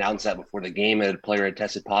Baldelli announced that before the game that a player had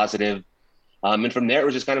tested positive. And from there, it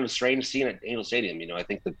was just kind of a strange scene at Angel Stadium. I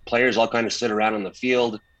think the players all kind of stood around on the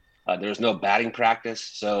field. There was no batting practice.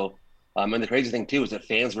 So, and the crazy thing, too, is that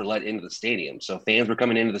fans were let into the stadium. So fans were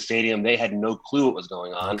coming into the stadium. They had no clue what was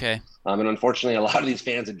going on. Okay. And unfortunately, a lot of these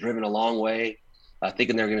fans had driven a long way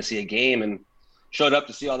thinking they were going to see a game and showed up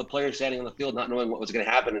to see all the players standing on the field, not knowing what was going to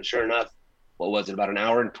happen. And sure enough, what was it, about an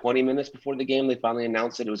hour and 20 minutes before the game, they finally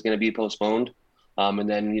announced that it was going to be postponed. And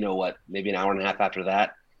then, maybe an hour and a half after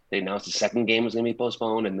that, they announced the second game was going to be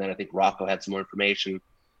postponed. And then I think Rocco had some more information.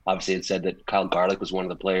 Obviously, it said that Kyle Garlick was one of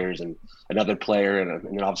the players and another player, and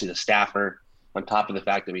then obviously the staffer, on top of the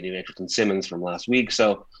fact that we knew Andrelton Simmons from last week.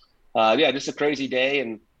 So, just a crazy day.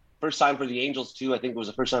 And first time for the Angels, too. I think it was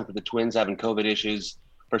the first time for the Twins having COVID issues.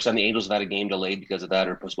 First time the Angels have had a game delayed because of that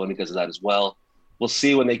or postponed because of that as well. We'll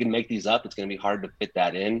see when they can make these up. It's going to be hard to fit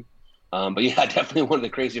that in. But yeah, definitely one of the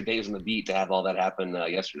crazier days on the beat to have all that happen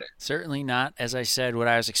yesterday. Certainly not, as I said, what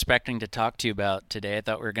I was expecting to talk to you about today. I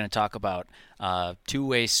thought we were going to talk about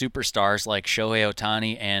two-way superstars like Shohei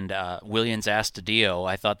Ohtani and Willians Astudillo.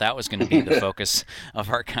 I thought that was going to be the focus of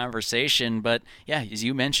our conversation. But yeah, as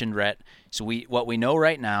you mentioned, Rhett, so what we know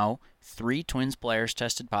right now, 3 Twins players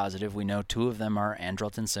tested positive. We know 2 of them are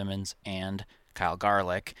Andrelton Simmons and Kyle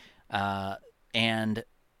Garlick. And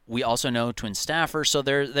we also know Twins staffer, so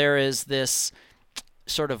there is this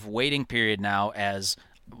sort of waiting period now as,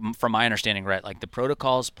 from my understanding, right, like the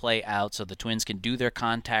protocols play out so the Twins can do their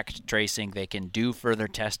contact tracing, they can do further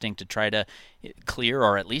testing to try to clear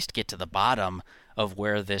or at least get to the bottom of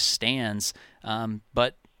where this stands.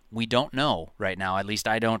 But we don't know right now, at least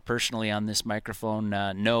I don't personally on this microphone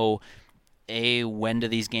know, A, when do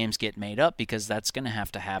these games get made up, because that's going to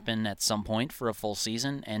have to happen at some point for a full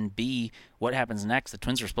season, and B, what happens next? The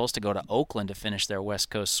Twins are supposed to go to Oakland to finish their West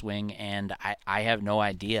Coast swing, and I have no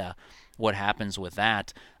idea what happens with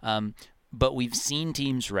that. But we've seen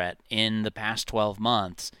teams, Rhett, in the past 12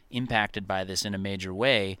 months impacted by this in a major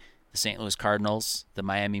way. The St. Louis Cardinals, the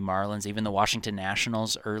Miami Marlins, even the Washington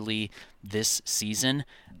Nationals early this season.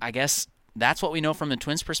 I guess that's what we know from the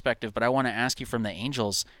Twins' perspective, but I want to ask you from the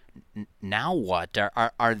Angels, now what?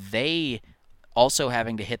 Are they also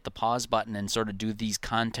having to hit the pause button and sort of do these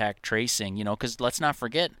contact tracing? You know, because let's not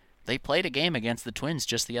forget, they played a game against the Twins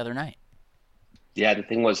just the other night. Yeah, the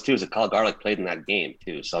thing was, too, is that Kyle Garlick played in that game,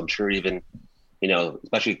 too. So I'm sure even,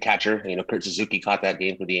 especially catcher, Kurt Suzuki caught that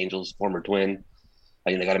game for the Angels, former Twin.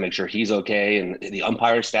 They got to make sure he's okay. And the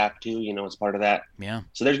umpire staff, too, is part of that. Yeah.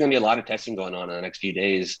 So there's going to be a lot of testing going on in the next few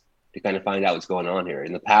days to kind of find out what's going on here.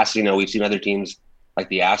 In the past, we've seen other teams like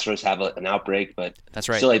the Astros have an outbreak, but that's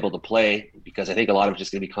right, still able to play, because I think a lot of it's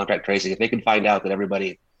just going to be contact tracing. If they can find out that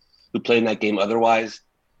everybody who played in that game otherwise,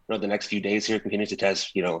 the next few days here continues to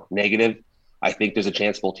test, negative, I think there's a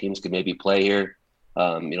chance both teams could maybe play here,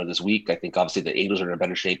 this week. I think obviously the Angels are in a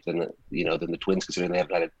better shape than the Twins, considering they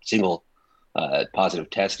haven't had a single positive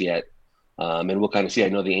test yet. And we'll kind of see. I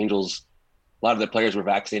know the Angels, a lot of their players were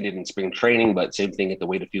vaccinated in spring training, but same thing, at to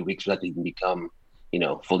wait a few weeks for that to even become,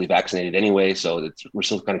 fully vaccinated anyway. So we're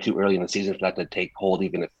still kind of too early in the season for that to take hold,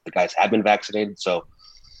 even if the guys have been vaccinated. So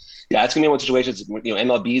yeah, it's going to be one situation.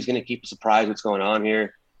 MLB is going to keep a surprise what's going on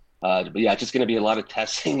here. But yeah, it's just going to be a lot of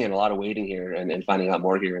testing and a lot of waiting here and finding out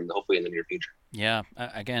more here, and hopefully in the near future. Yeah,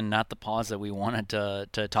 again, not the pause that we wanted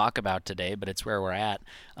to talk about today, but it's where we're at.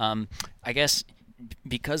 I guess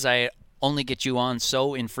because I only get you on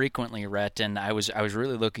so infrequently, Rhett, and I was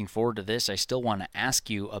really looking forward to this. I still want to ask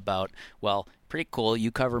you about, well, pretty cool,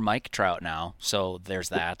 you cover Mike Trout now, so there's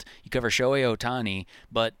that. You cover Shohei Ohtani,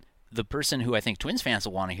 but the person who I think Twins fans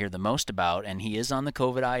will want to hear the most about, and he is on the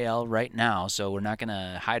COVID IL right now, so we're not going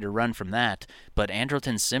to hide or run from that, but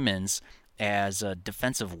Andrelton Simmons as a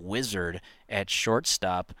defensive wizard at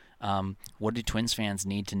shortstop. What do Twins fans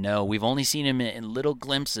need to know? We've only seen him in little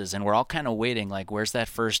glimpses, and we're all kind of waiting, like, where's that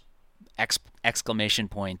first exclamation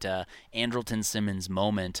point Andrelton Simmons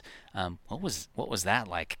moment? What was that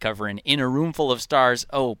like, covering in a room full of stars?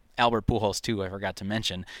 Oh, Albert Pujols too, I forgot to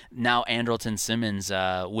mention. Now Andrelton Simmons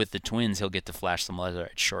with the Twins, he'll get to flash some leather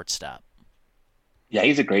at shortstop. Yeah,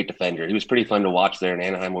 he's a great defender. He was pretty fun to watch there in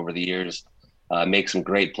Anaheim over the years. Make some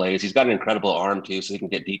great plays. He's got an incredible arm too, so he can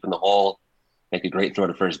get deep in the hole, make a great throw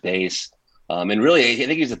to first base. And really, I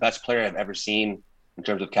think he's the best player I've ever seen in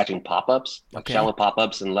terms of catching pop-ups, like shallow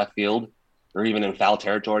pop-ups in left field, or even in foul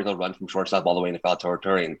territory. He'll run from shortstop all the way into foul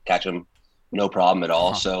territory and catch him, no problem at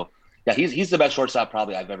all. So, yeah, he's the best shortstop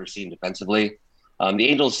probably I've ever seen defensively. The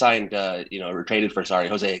Angels signed, or traded for,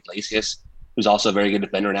 Jose Iglesias, who's also a very good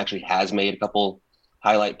defender and actually has made a couple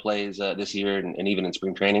highlight plays this year and even in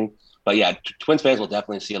spring training. But, yeah, Twins fans will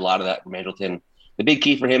definitely see a lot of that from Andrelton. The big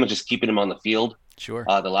key for him is just keeping him on the field. Sure.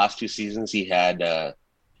 The last 2 seasons he had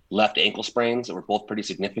left ankle sprains that were both pretty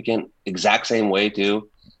significant. Exact same way, too.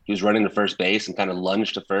 He was running to first base and kind of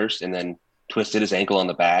lunged to first and then twisted his ankle on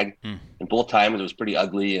the bag. And both times it was pretty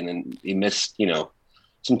ugly. And then he missed,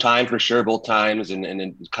 some time for sure both times. And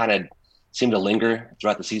it kind of seemed to linger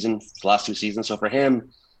throughout the season, the last 2 seasons. So for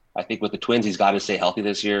him, I think with the Twins, he's got to stay healthy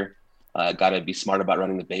this year. Got to be smart about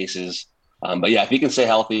running the bases. But yeah, if he can stay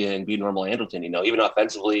healthy and be normal Andrelton, even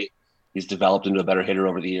offensively, he's developed into a better hitter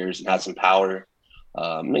over the years and has some power.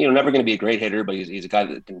 Never going to be a great hitter, but he's a guy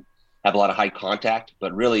that can have a lot of high contact.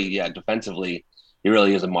 But really, yeah, defensively, he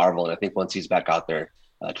really is a marvel. And I think once he's back out there,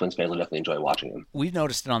 Twins fans will definitely enjoy watching him. We've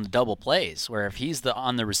noticed it on the double plays, where if he's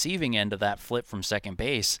on the receiving end of that flip from second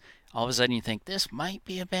base, all of a sudden you think this might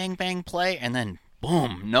be a bang-bang play, and then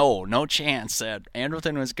boom, no chance that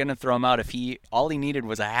Andrelton was going to throw him out. All he needed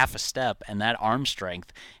was a half a step, and that arm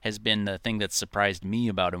strength has been the thing that surprised me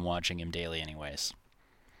about him watching him daily anyways.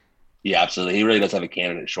 Yeah, absolutely. He really does have a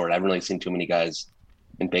cannon at short. I haven't really seen too many guys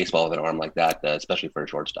in baseball with an arm like that, especially for a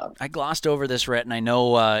shortstop. I glossed over this, Rhett, and I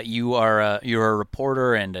know you're a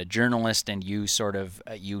reporter and a journalist, and you sort of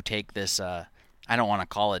you take this. I don't want to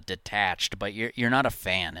call it detached, but you're not a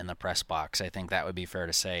fan in the press box. I think that would be fair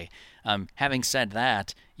to say. Having said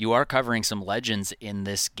that, you are covering some legends in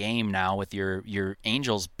this game now with your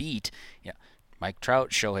Angels beat. Yeah, Mike Trout,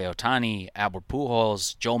 Shohei Ohtani, Albert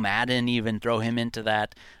Pujols, Joe Maddon, even throw him into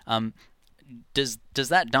that. Does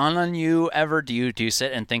that dawn on you ever? Do you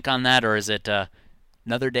sit and think on that, or is it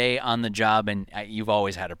another day on the job and you've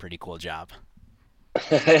always had a pretty cool job?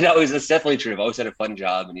 No, it's definitely true. I've always had a fun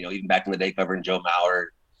job, and even back in the day covering Joe Mauer,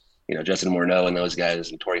 Justin Morneau and those guys,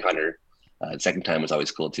 and Torrey Hunter. The second time was always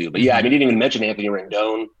cool too. But yeah, I mean, you didn't even mention Anthony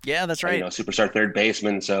Rendon. Yeah, that's right. Superstar third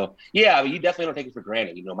baseman. So yeah, I mean, you definitely don't take it for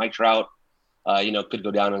granted. Mike Trout, could go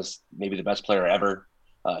down as maybe the best player ever.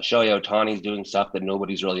 Shohei Ohtani's doing stuff that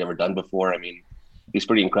nobody's really ever done before. I mean, he's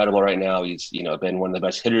pretty incredible right now. He's been one of the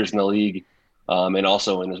best hitters in the league, and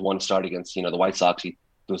also in his one start against the White Sox, he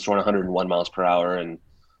was throwing 101 miles per hour and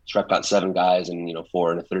struck out 7 guys in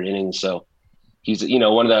 4 1/3 innings. So he's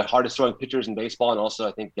one of the hardest throwing pitchers in baseball, and also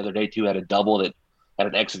I think the other day too had a double that had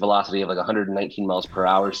an exit velocity of like 119 miles per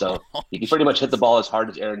hour. So he can pretty much hit the ball as hard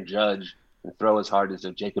as Aaron Judge and throw as hard as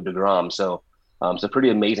Jacob deGrom. So it's a pretty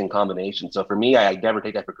amazing combination. So for me, I never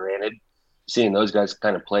take that for granted, seeing those guys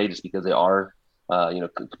kind of play just because they are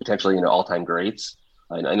potentially all-time greats.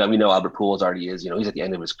 And we know Albert Pujols already is. He's at the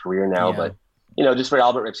end of his career now, but just for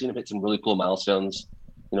Albert, I've seen him hit some really cool milestones.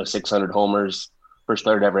 600 homers. First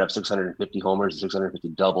player to ever have 650 homers and 650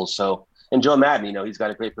 doubles. So, and Joe Maddon, he's got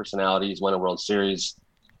a great personality. He's won a World Series,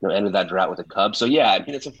 ended that drought with the Cubs. So yeah, I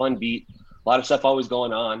mean, it's a fun beat. A lot of stuff always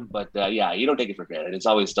going on, but yeah, you don't take it for granted. It's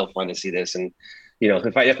always still fun to see this. And,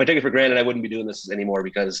 if I take it for granted, I wouldn't be doing this anymore,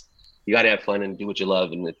 because you got to have fun and do what you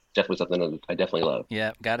love. And it's definitely something that I definitely love.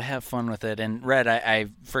 Yeah, got to have fun with it. And Red, I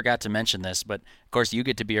forgot to mention this, but of course you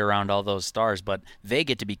get to be around all those stars, but they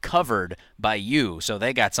get to be covered by you. So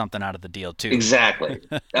they got something out of the deal too. Exactly.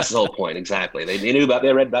 That's the whole point. Exactly. They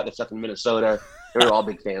read about the stuff in Minnesota. They were all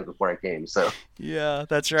big fans before I came. So yeah,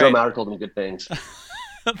 that's right. Joe Mauer told them good things.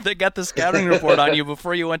 They got the scouting report on you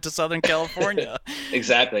before you went to Southern California.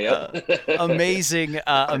 Exactly. Yep. Amazing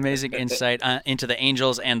insight into the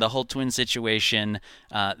Angels and the whole Twin situation.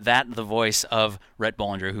 The voice of Rhett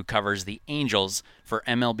Bollinger, who covers the Angels for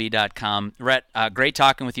MLB.com. Rhett, great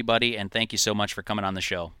talking with you, buddy, and thank you so much for coming on the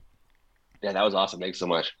show. Yeah, that was awesome. Thanks so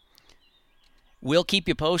much. We'll keep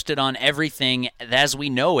you posted on everything as we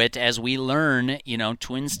know it, as we learn.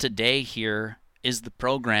 Twins Today here is the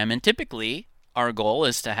program, and typically our goal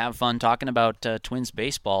is to have fun talking about Twins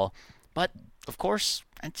baseball, but of course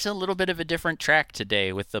it's a little bit of a different track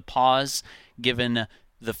today with the pause given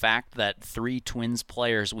the fact that 3 Twins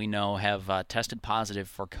players we know have tested positive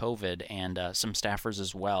for COVID, and some staffers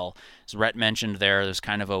as well. As Rhett mentioned there's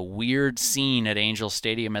kind of a weird scene at Angel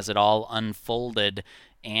Stadium as it all unfolded,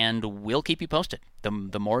 and we'll keep you posted.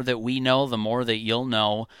 The more that we know, the more that you'll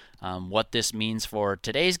know. What this means for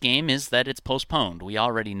today's game is that it's postponed. We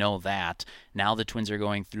already know that. Now the Twins are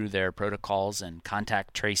going through their protocols and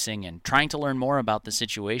contact tracing and trying to learn more about the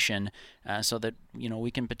situation so that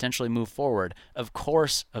we can potentially move forward. Of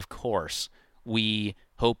course, we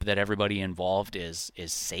hope that everybody involved is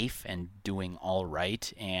safe and doing all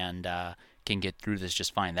right and can get through this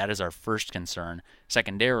just fine. That is our first concern.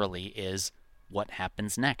 Secondarily is what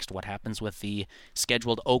happens next? What happens with the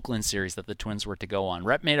scheduled Oakland series that the Twins were to go on?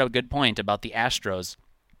 Rep made a good point about the Astros.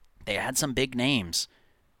 They had some big names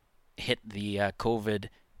hit the COVID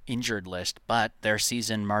injured list, but their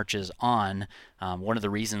season marches on. One of the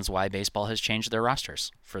reasons why baseball has changed their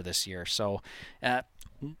rosters for this year. So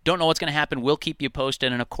don't know what's going to happen. We'll keep you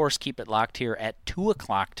posted, and of course keep it locked here at 2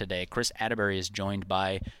 o'clock today. Chris Atterbury is joined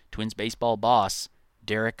by Twins baseball boss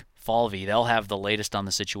Derek Falvey. They'll have the latest on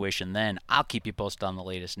the situation then. I'll keep you posted on the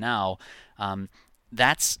latest now.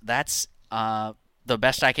 That's the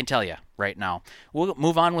best I can tell you right now. We'll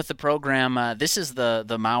move on with the program. This is the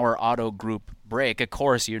Mauer Auto Group break. Of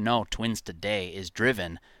course, Twins Today is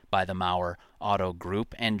driven by the Mauer Auto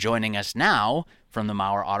Group. And joining us now from the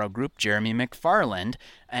Mauer Auto Group, Jeremy McFarland.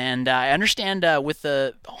 And I understand with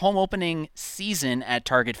the home opening season at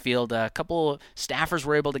Target Field, a couple staffers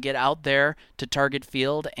were able to get out there to Target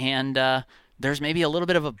Field, and there's maybe a little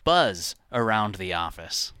bit of a buzz around the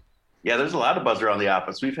office. Yeah, there's a lot of buzz around the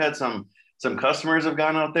office. We've had some customers have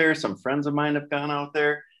gone out there. Some friends of mine have gone out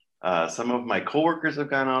there. Some of my coworkers have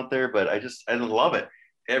gone out there, but I love it.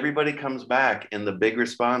 Everybody comes back, and the big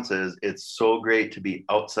response is, it's so great to be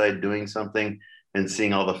outside doing something and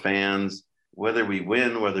seeing all the fans. Whether we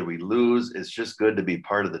win, whether we lose, it's just good to be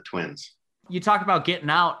part of the Twins. You talk about getting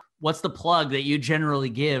out. What's the plug that you generally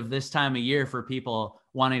give this time of year for people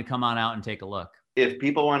wanting to come on out and take a look? If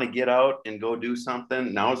people want to get out and go do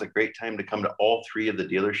something, now is a great time to come to all 3 of the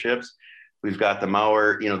dealerships. We've got the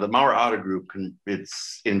Mauer, the Mauer Auto Group. It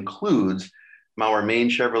includes Mauer Main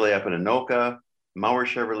Chevrolet up in Anoka, Mauer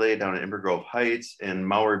Chevrolet down at Inver Grove Heights, and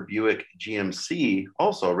Mauer Buick GMC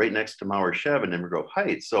also right next to Mauer Chev in Inver Grove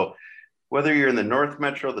Heights. So whether you're in the North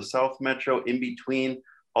Metro, the South Metro, in between,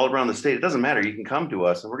 all around the state, it doesn't matter. You can come to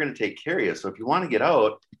us and we're going to take care of you. So if you want to get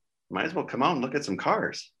out, might as well come out and look at some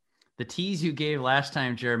cars. The tease you gave last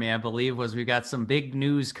time, Jeremy, I believe, was we got some big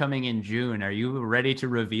news coming in June. Are you ready to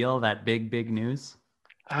reveal that big news?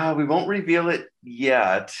 We won't reveal it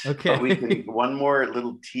yet. Okay. But we can one more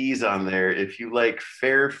little tease on there. If you like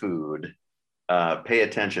fair food, pay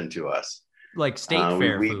attention to us. Like state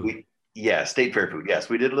fair food. Yeah, state fair food. Yes,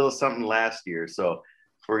 we did a little something last year. So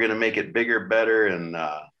we're going to make it bigger, better. And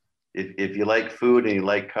if you like food and you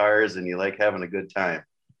like cars and you like having a good time,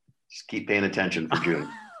 just keep paying attention for June.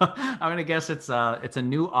 I'm going to guess it's a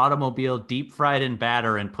new automobile deep fried in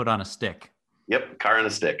batter and put on a stick. Yep, car on a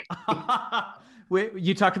stick.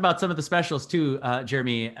 You talked about some of the specials too,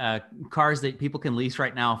 Jeremy, cars that people can lease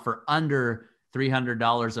right now for under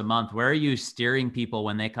 $300 a month. Where are you steering people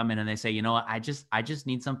when they come in and they say, you know what, I just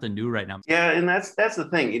need something new right now? Yeah, and that's the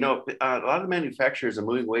thing. You know, a lot of manufacturers are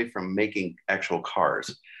moving away from making actual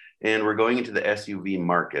cars, and we're going into the SUV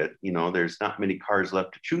market. You know, there's not many cars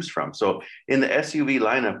left to choose from. So in the SUV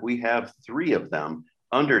lineup, we have 3 of them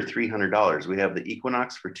under $300. We have the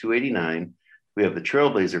Equinox for $289, we have the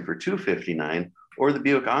Trailblazer for $259, or the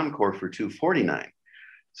Buick Encore for $249.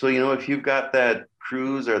 So, you know, if you've got that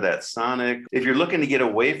Cruze or that Sonic, if you're looking to get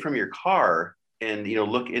away from your car and, you know,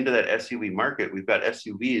 look into that SUV market, we've got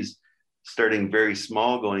SUVs starting very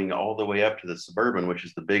small, going all the way up to the Suburban, which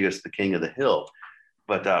is the biggest, the king of the hill.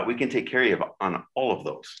 But we can take care of you on all of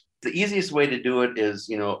those. The easiest way to do it is,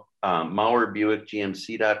 you know,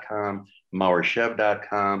 MauerBuickGMC.com,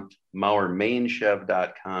 MauerChev.com,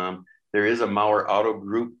 MauerMainChev.com. There is a Mauer Auto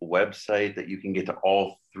Group website that you can get to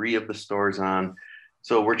all 3 of the stores on.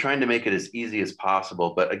 So we're trying to make it as easy as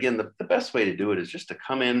possible. But again, the best way to do it is just to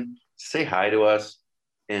come in, say hi to us,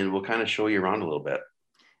 and we'll kind of show you around a little bit.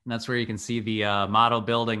 And that's where you can see the model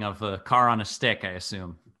building of the car on a stick, I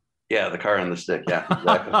assume. Yeah, the car on the stick. Yeah,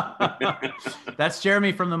 exactly. That's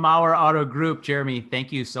Jeremy from the Mauer Auto Group. Jeremy,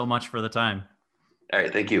 thank you so much for the time. All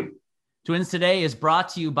right, thank you. Twins Today is brought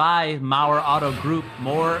to you by Mauer Auto Group,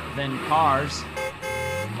 more than cars.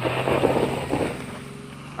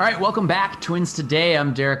 All right, welcome back, Twins Today.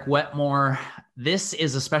 I'm Derek Wetmore. This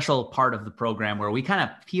is a special part of the program where we kind of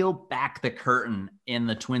peel back the curtain in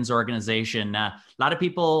the Twins organization. A lot of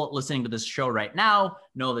people listening to this show right now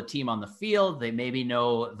know the team on the field. They maybe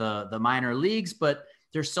know the minor leagues, but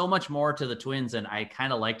there's so much more to the Twins, and I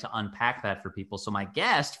kind of like to unpack that for people. So my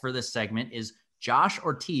guest for this segment is Josh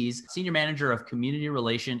Ortiz, Senior Manager of Community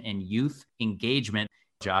Relation and Youth Engagement.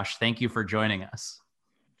 Josh, thank you for joining us.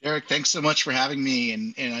 Derek, thanks so much for having me.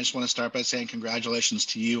 And I just want to start by saying congratulations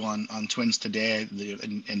to you on Twins Today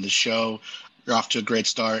and the show. You're off to a great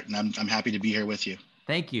start, and I'm happy to be here with you.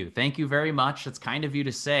 Thank you. Thank you very much. It's kind of you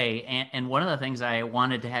to say. And one of the things I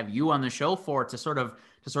wanted to have you on the show for to sort of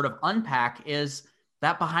unpack is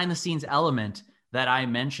that behind the scenes element that I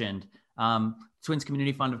mentioned. Twins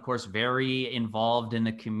Community Fund, of course, very involved in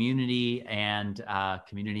the community and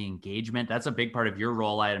community engagement. That's a big part of your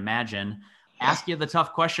role, I'd imagine. Ask you the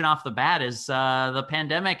tough question off the bat is the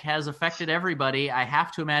pandemic has affected everybody. I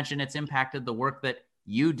have to imagine it's impacted the work that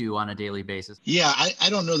you do on a daily basis. Yeah, I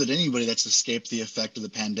don't know that anybody that's escaped the effect of the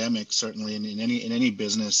pandemic, certainly in any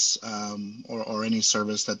business or any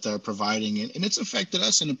service that they're providing. And it's affected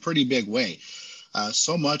us in a pretty big way.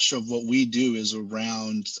 So much of what we do is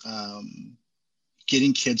around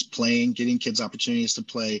getting kids playing, getting kids opportunities to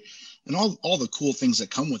play, and all the cool things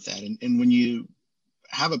that come with that. And when you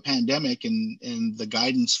have a pandemic and the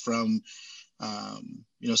guidance from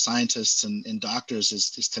scientists and doctors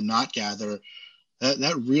is to not gather,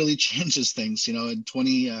 that really changes things. You know, in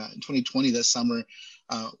 2020 this summer,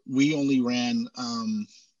 we only ran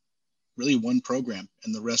really one program,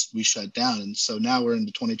 and the rest we shut down. And so now we're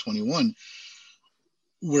into 2021.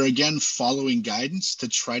 We're again following guidance to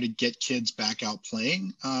try to get kids back out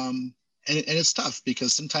playing. And it's tough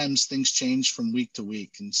because sometimes things change from week to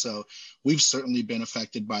week. And so we've certainly been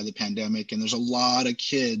affected by the pandemic, and there's a lot of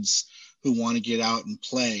kids who want to get out and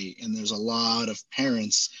play. And there's a lot of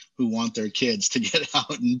parents who want their kids to get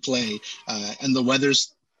out and play. And the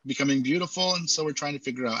weather's becoming beautiful. And so we're trying to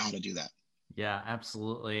figure out how to do that. Yeah,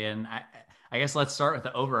 absolutely. And I guess let's start with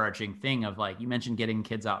the overarching thing of, like, you mentioned getting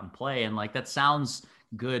kids out and play, and like, that sounds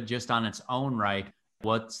good just on its own right.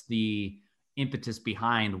 What's the impetus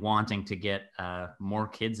behind wanting to get more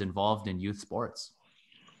kids involved in youth sports?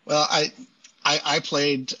 Well, I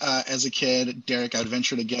played as a kid. Derek, I'd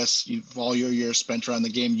venture to guess all your years spent around the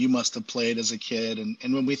game, you must have played as a kid.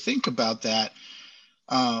 And when we think about that,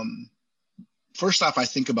 first off, I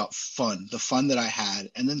think about the fun that I had.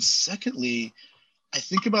 And then secondly, I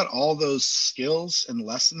think about all those skills and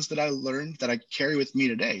lessons that I learned that I carry with me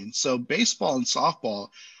today. And so baseball and softball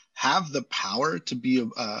have the power to be a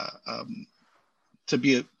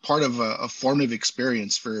part of a formative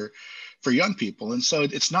experience for young people. And so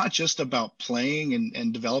it's not just about playing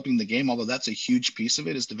and developing the game, although that's a huge piece of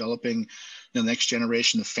it, is developing the next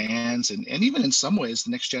generation of fans and even in some ways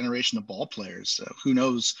the next generation of ball players. Who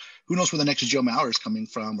knows where the next Joe Mauer is coming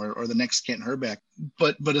from or the next Kent Herbeck.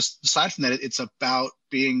 But aside from that, it's about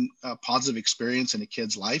being a positive experience in a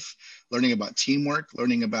kid's life, learning about teamwork,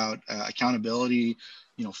 learning about accountability,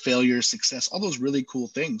 failure, success, all those really cool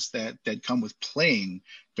things that come with playing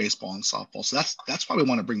baseball and softball. So that's why we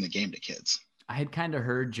want to bring the game to kids. I had kind of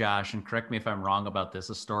heard, Josh, and correct me if I'm wrong about this,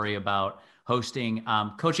 a story about hosting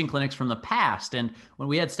coaching clinics from the past. And when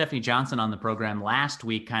we had Stephanie Johnson on the program last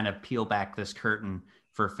week, kind of peel back this curtain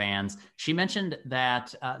for fans, she mentioned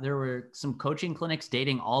that there were some coaching clinics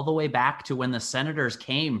dating all the way back to when the Senators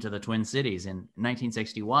came to the Twin Cities in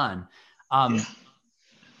 1961.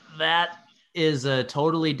 That is a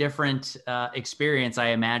totally different experience, I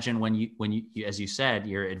imagine, when you, as you said,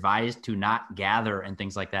 you're advised to not gather and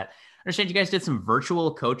things like that. I understand you guys did some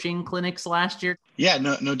virtual coaching clinics last year. Yeah,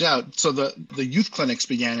 no doubt. So the youth clinics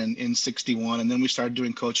began in 61, and then we started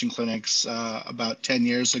doing coaching clinics about 10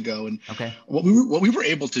 years ago. And what we were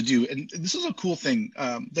able to do, and this is a cool thing.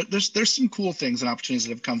 There's some cool things and opportunities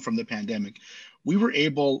that have come from the pandemic. We were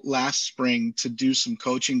able last spring to do some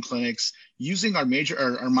coaching clinics using our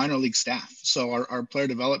minor league staff, so our player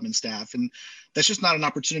development staff, and that's just not an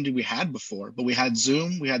opportunity we had before. But we had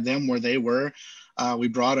Zoom, we had them where they were. We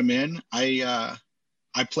brought them in. I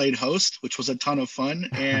played host, which was a ton of fun,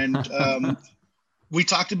 and we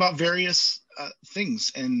talked about various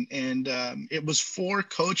things, and it was for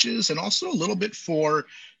coaches and also a little bit for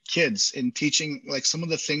kids, and teaching like some of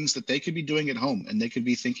the things that they could be doing at home and they could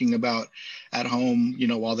be thinking about at home,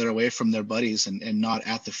 while they're away from their buddies and not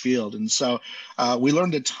at the field. And so we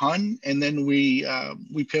learned a ton, and then we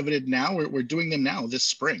pivoted. Now we're doing them now this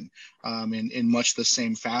spring in much the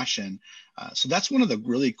same fashion. So that's one of the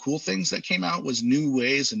really cool things that came out, was new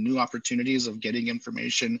ways and new opportunities of getting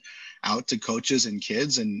information out to coaches and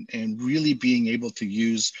kids, and really being able to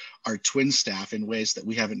use our Twin staff in ways that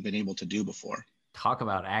we haven't been able to do before. Talk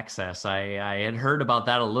about access. I had heard about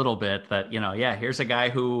that a little bit, that, here's a guy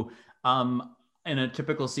who in a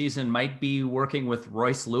typical season might be working with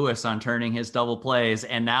Royce Lewis on turning his double plays,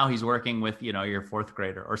 and now he's working with, your fourth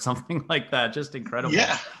grader or something like that. Just incredible.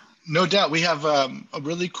 Yeah. No doubt. We have a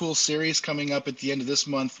really cool series coming up at the end of this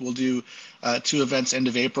month. We'll do 2 events end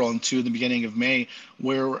of April and 2 in the beginning of May,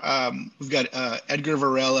 where we've got Edgar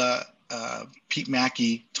Varela, Pete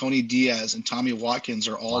Mackey, Tony Diaz, and Tommy Watkins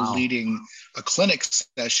are all leading a clinic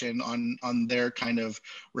session on their kind of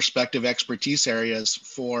respective expertise areas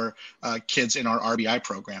for kids in our RBI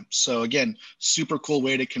program. So again, super cool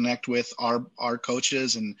way to connect with our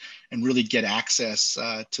coaches and really get access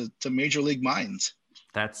to major league minds.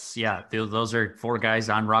 Those are 4 guys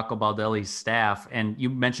on Rocco Baldelli's staff. And you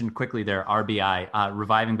mentioned quickly there, RBI,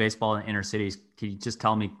 Reviving Baseball in Inner Cities. Can you just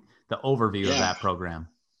tell me the overview of that program?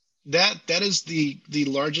 That is the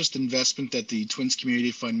largest investment that the Twins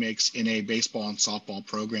Community Fund makes in a baseball and softball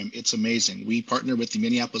program. It's amazing. We partner with the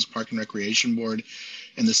Minneapolis Park and Recreation Board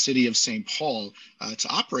and the city of St. Paul to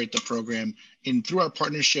operate the program. And through our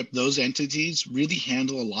partnership, those entities really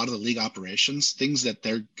handle a lot of the league operations, things that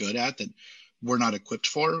they're good at that we're not equipped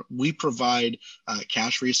for. We provide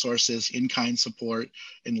cash resources, in-kind support,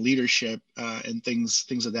 and leadership and things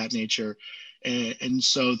of that nature. And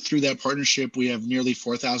so through that partnership, we have nearly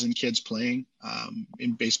 4,000 kids playing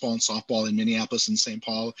in baseball and softball in Minneapolis and St.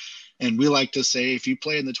 Paul. And we like to say, if you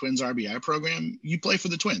play in the Twins RBI program, you play for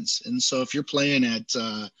the Twins. And so if you're playing at,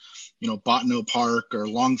 Bottineau Park or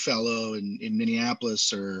Longfellow in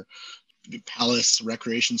Minneapolis, or Palace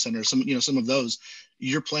Recreation Center, some of those,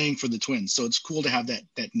 you're playing for the Twins. So it's cool to have that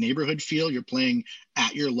neighborhood feel. You're playing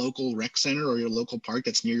at your local rec center or your local park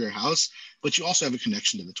that's near your house, but you also have a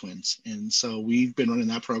connection to the Twins. And so we've been running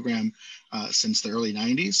that program since the early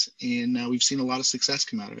 90s, and we've seen a lot of success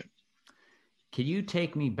come out of it. Can you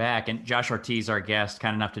take me back? And Josh Ortiz, our guest,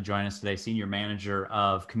 kind enough to join us today, Senior Manager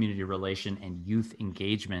of Community Relation and Youth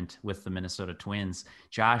Engagement with the Minnesota Twins.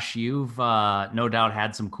 Josh, you've no doubt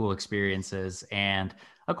had some cool experiences, and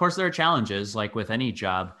of course there are challenges like with any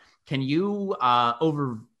job. Can you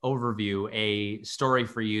overview a story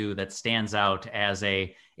for you that stands out as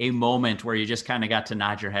a moment where you just kind of got to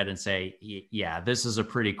nod your head and say, yeah, this is a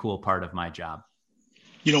pretty cool part of my job?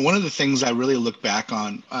 One of the things I really look back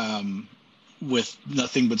on, with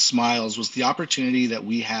nothing but smiles was the opportunity that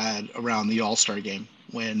we had around the All-Star game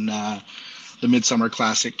when the Midsummer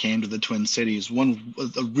Classic came to the Twin Cities.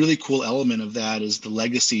 A really cool element of that is the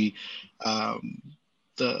legacy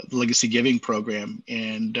giving program.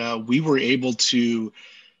 And we were able to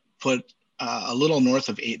put a little north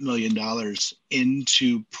of $8 million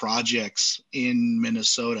into projects in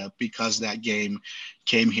Minnesota because that game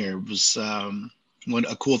came here. It was a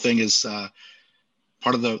cool thing is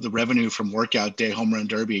part of the revenue from Workout Day Home Run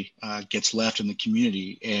Derby gets left in the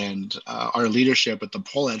community. And our leadership at the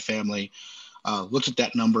Pohlad family looked at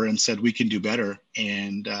that number and said, we can do better.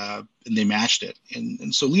 And they matched it.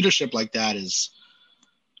 And so leadership like that is,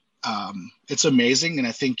 it's amazing. And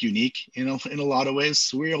I think unique, in a lot of ways.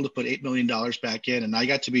 So we were able to put $8 million back in, and I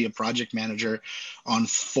got to be a project manager on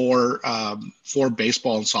four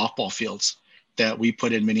baseball and softball fields that we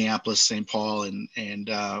put in Minneapolis, St. Paul, and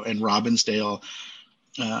Robbinsdale.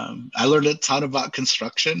 I learned a ton about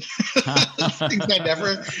construction, things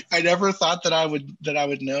I never thought that I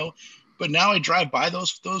would know. But now I drive by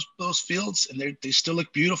those fields, and they still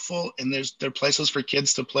look beautiful, and they're places for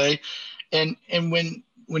kids to play. And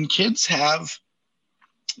when kids have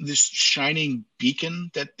this shining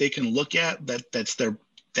beacon that they can look at, that's their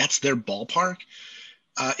ballpark,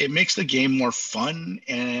 it makes the game more fun,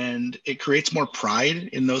 and it creates more pride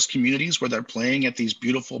in those communities where they're playing at these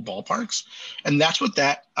beautiful ballparks. And that's what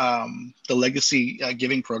the legacy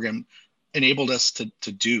giving program enabled us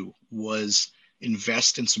to do, was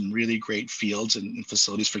invest in some really great fields and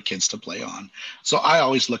facilities for kids to play on. So I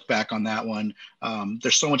always look back on that one.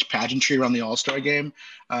 There's so much pageantry around the All-Star game.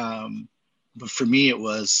 But for me, it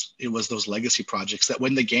was those legacy projects that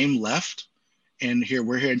when the game left, and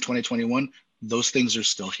we're here in 2021, those things are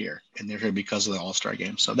still here, and they're here because of the All-Star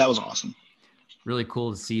game. So that was awesome. Really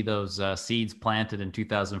cool to see those seeds planted in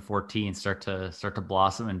 2014 start to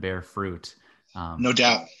blossom and bear fruit. No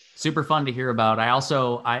doubt. Super fun to hear about.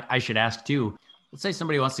 I should ask too, let's say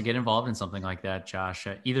somebody wants to get involved in something like that, Josh.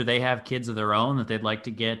 Either they have kids of their own that they'd like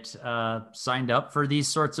to get signed up for these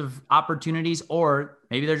sorts of opportunities, or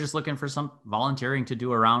maybe they're just looking for some volunteering to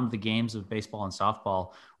do around the games of baseball and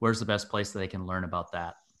softball. Where's the best place that they can learn about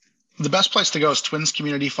that? The best place to go is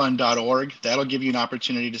twinscommunityfund.org. That'll give you an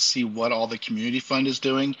opportunity to see what all the community fund is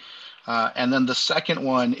doing. And then the second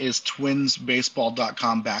one is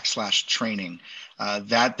twinsbaseball.com/training.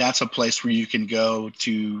 That's a place where you can go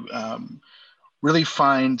to really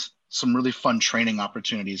find some really fun training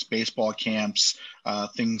opportunities, baseball camps,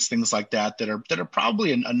 things like that are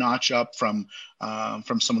probably a notch up from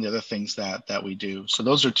some of the other things that we do. So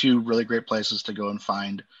those are two really great places to go and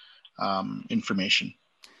find information.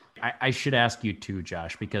 I should ask you too,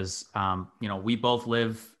 Josh, because we both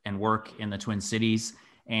live and work in the Twin Cities,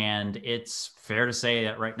 and it's fair to say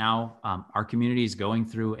that right now our community is going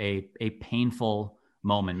through a painful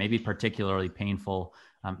moment, maybe particularly painful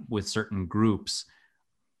with certain groups.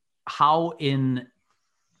 How in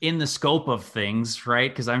the scope of things,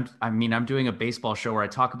 right? Because I'm doing a baseball show where I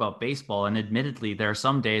talk about baseball, and admittedly there are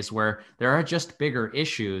some days where there are just bigger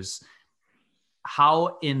issues.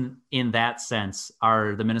 How in that sense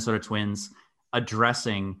are the Minnesota Twins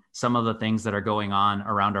addressing some of the things that are going on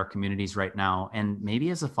around our communities right now? And maybe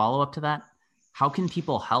as a follow-up to that, how can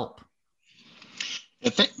people help? Yeah,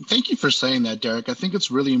 thank you for saying that, Derek. I think it's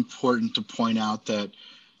really important to point out that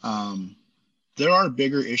there are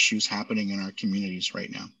bigger issues happening in our communities right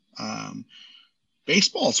now.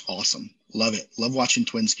 Baseball is awesome. Love it. Love watching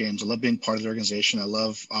Twins games. I love being part of the organization. I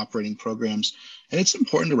love operating programs. And it's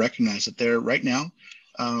important to recognize that right now,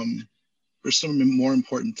 there's some more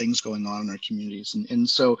important things going on in our communities. And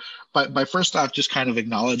so by first off, just kind of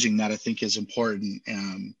acknowledging that, I think is important,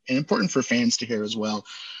 and important for fans to hear as well.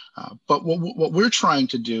 But what we're trying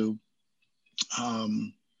to do,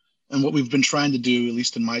 and what we've been trying to do, at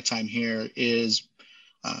least in my time here, is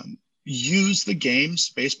use the games,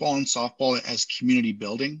 baseball and softball, as community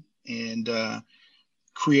building, and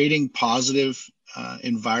creating positive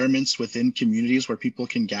environments within communities where people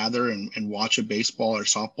can gather and watch a baseball or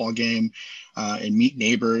softball game, and meet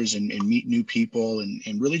neighbors and meet new people,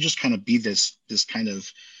 and really just kind of be this kind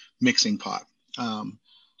of mixing pot.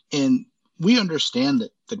 And we understand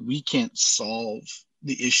that we can't solve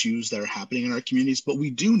the issues that are happening in our communities, but we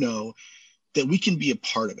do know that we can be a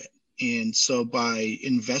part of it. And so by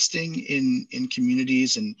investing in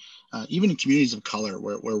communities, and even in communities of color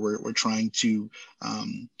where we're trying to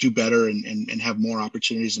do better and have more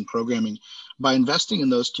opportunities in programming, by investing in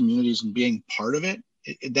those communities and being part of it,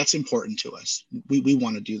 that's important to us. We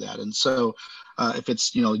want to do that. And so if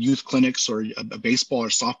it's, youth clinics or a baseball or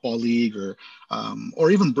softball league, or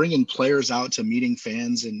even bringing players out to meeting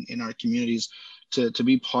fans in our communities, to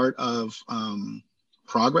be part of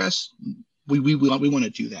progress, we want to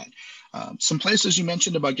do that. Some places you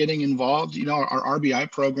mentioned about getting involved, our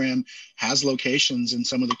RBI program has locations in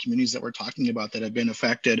some of the communities that we're talking about that have been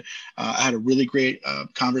affected. I had a really great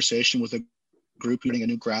conversation with a group running a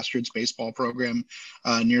new grassroots baseball program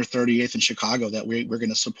near 38th in Chicago that we're going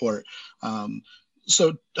to support.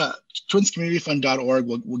 So twinscommunityfund.org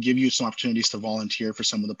will give you some opportunities to volunteer for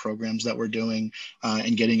some of the programs that we're doing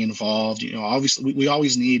and getting involved. Obviously we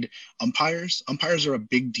always need umpires. Umpires are a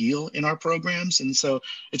big deal in our programs. And so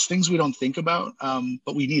it's things we don't think about,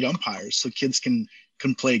 but we need umpires so kids can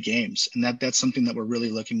play games. And that's something that we're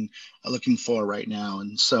really looking for right now.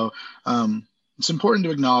 And so it's important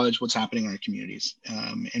to acknowledge what's happening in our communities.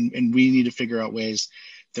 And we need to figure out ways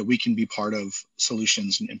that we can be part of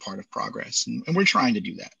solutions and part of progress. And we're trying to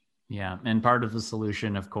do that. Yeah. And part of the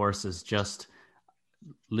solution, of course, is just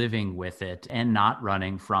living with it and not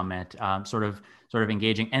running from it, sort of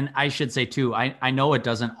engaging. And I should say too, I know it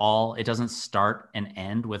doesn't start and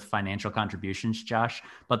end with financial contributions, Josh,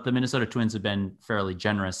 but the Minnesota Twins have been fairly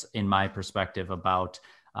generous in my perspective about,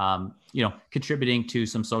 contributing to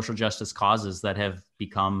some social justice causes that have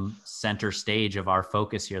become center stage of our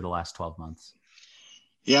focus here the last 12 months.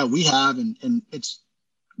 Yeah, we have, and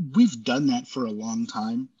we've done that for a long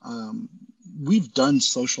time. We've done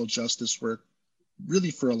social justice work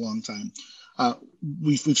really for a long time.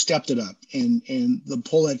 We've stepped it up, and the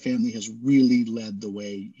Pohlad family has really led the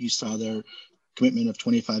way. You saw their commitment of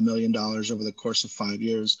 $25 million over the course of 5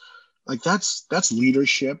 years. Like that's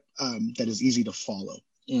leadership that is easy to follow,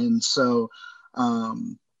 and so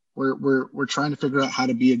we're trying to figure out how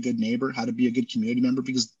to be a good neighbor, how to be a good community member,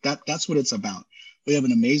 because that's what it's about. We have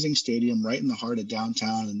an amazing stadium right in the heart of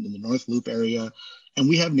downtown in the North Loop area, and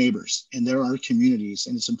we have neighbors, and there are communities,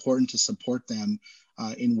 and it's important to support them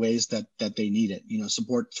in ways that they need it.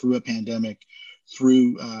 Support through a pandemic,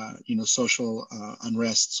 through social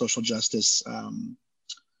unrest, social justice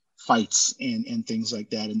fights, and things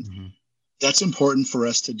like that. And that's important for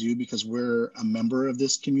us to do because we're a member of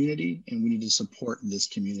this community, and we need to support this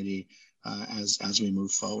community as we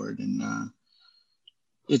move forward. And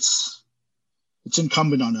it's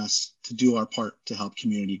incumbent on us to do our part to help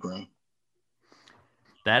community grow.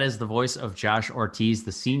 That is the voice of Josh Ortiz,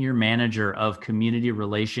 the Senior Manager of Community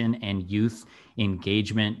Relation and Youth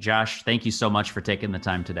Engagement. Josh, thank you so much for taking the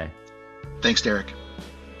time today. Thanks, Derek.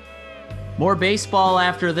 More baseball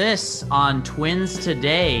after this on Twins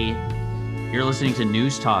Today. You're listening to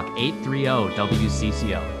News Talk 830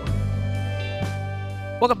 WCCO.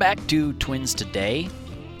 Welcome back to Twins Today.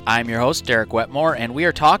 I'm your host, Derek Wetmore, and we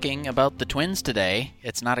are talking about the Twins today.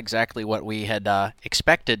 It's not exactly what we had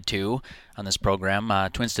expected to on this program.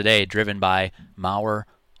 Twins Today, driven by Mauer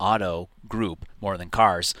Auto Group, more than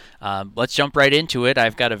cars. Let's jump right into it.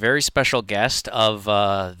 I've got a very special guest of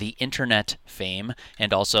the internet fame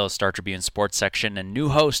and also Star Tribune Sports section and new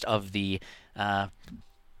host of the,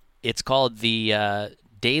 it's called the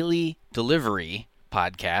Daily Delivery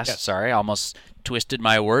podcast. Yes. Sorry, I almost twisted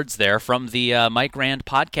my words there. From the Mike Rand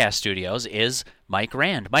podcast studios is Mike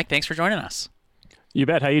Rand. Mike, thanks for joining us. You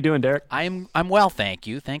bet. How you doing, Derek? I'm well, thank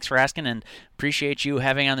you. Thanks for asking, and appreciate you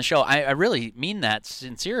having on the show. I really mean that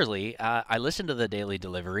sincerely. I listened to the Daily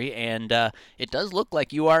Delivery, and it does look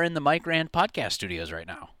like you are in the Mike Rand podcast studios right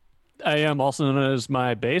now. I am, also known as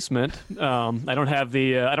my basement. I don't have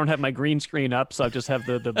my green screen up, so I just have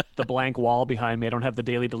the blank wall behind me. I don't have the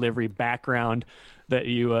Daily Delivery background that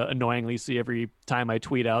you annoyingly see every time I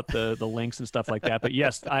tweet out the links and stuff like that. But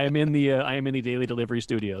yes, I am in the Daily Delivery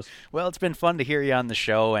studios. Well, it's been fun to hear you on the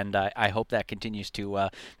show, and I hope that continues to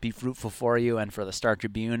be fruitful for you and for the Star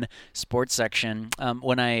Tribune sports section.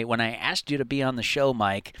 When I asked you to be on the show,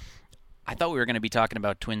 Mike, I thought we were going to be talking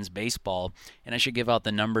about Twins baseball, and I should give out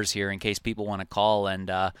the numbers here in case people want to call and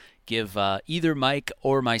give either Mike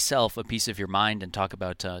or myself a piece of your mind and talk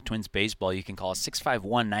about Twins baseball. You can call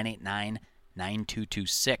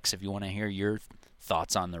 651-989-9226 if you want to hear your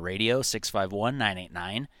thoughts on the radio,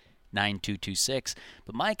 651-989-9226.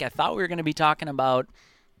 But Mike, I thought we were going to be talking about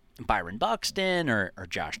Byron Buxton or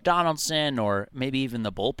Josh Donaldson or maybe even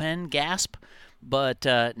the bullpen gasp, but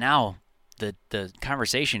now the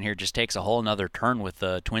conversation here just takes a whole nother turn with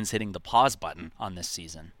the Twins hitting the pause button on this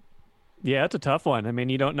season. Yeah, it's a tough one. I mean,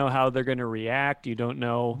 you don't know how they're going to react. You don't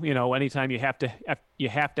know, anytime you have to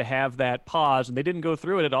have that pause, and they didn't go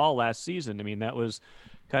through it at all last season. I mean, that was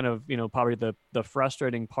kind of, probably the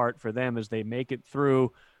frustrating part for them as they make it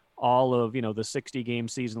through all of, the 60-game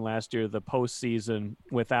season last year, the postseason,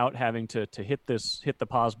 without having to hit the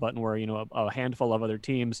pause button where, a handful of other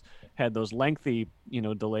teams had those lengthy,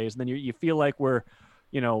 delays. And then you feel like we're,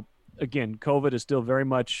 again, COVID is still very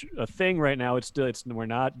much a thing right now. We're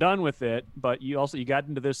not done with it, but you got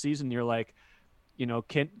into this season, you're like,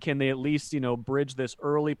 can they at least, bridge this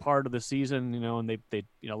early part of the season, and they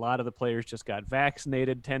a lot of the players just got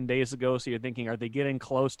vaccinated 10 days ago. So you're thinking, are they getting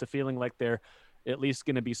close to feeling like they're at least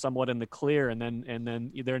going to be somewhat in the clear? And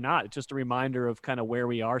then they're not. It's just a reminder of kind of where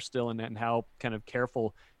we are still and how kind of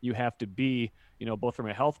careful you have to be, both from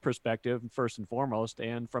a health perspective, first and foremost,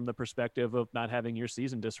 and from the perspective of not having your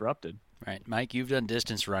season disrupted. Right. Mike, you've done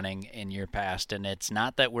distance running in your past, and it's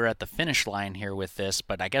not that we're at the finish line here with this,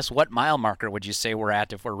 but I guess what mile marker would you say we're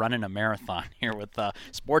at if we're running a marathon here with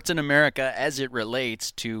sports in America as it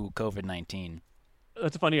relates to COVID-19?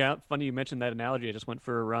 That's funny you mentioned that analogy. I just went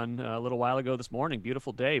for a run a little while ago this morning.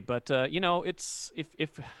 Beautiful day, but it's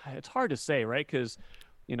hard to say, right? Because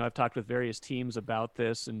I've talked with various teams about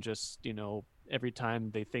this, and just every time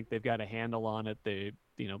they think they've got a handle on it, the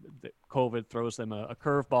COVID throws them a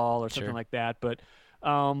curveball or something like that. But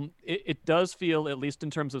it does feel, at least in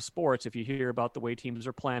terms of sports, if you hear about the way teams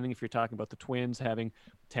are planning, if you're talking about the Twins having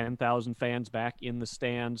 10,000 fans back in the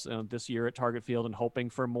stands this year at Target Field and hoping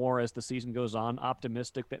for more as the season goes on,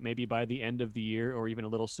 optimistic that maybe by the end of the year or even a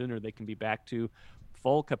little sooner they can be back to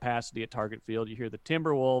full capacity at Target Field. You hear the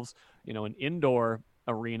Timberwolves, an indoor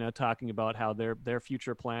arena, talking about how their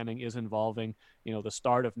future planning is involving, the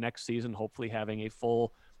start of next season, hopefully having a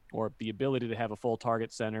full, or the ability to have a full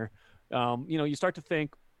Target Center. You start to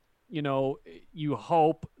think, you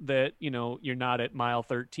hope that, you're not at mile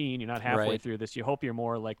 13, you're not halfway through this. You hope you're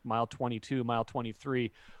more like mile 22, mile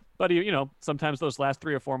 23. But, sometimes those last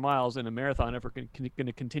 3 or 4 miles in a marathon, if we're going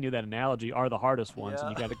to continue that analogy, are the hardest ones. Yeah.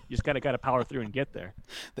 And you just got to power through and get there.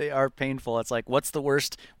 They are painful. It's like, what's the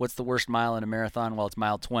worst mile in a marathon? Well, it's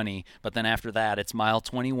mile 20. But then after that, it's mile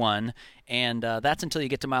 21. And that's until you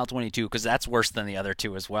get to mile 22, because that's worse than the other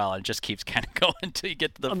two as well. It just keeps kind of going until you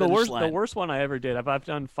get to the finish line. The worst one I ever did, I've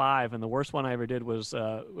done 5, and the worst one I ever did was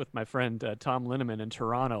with my friend Tom Linneman in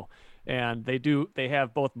Toronto. And they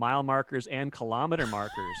have both mile markers and kilometer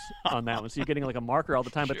markers on that one. So you're getting like a marker all the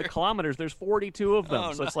time. But the kilometers, there's 42 of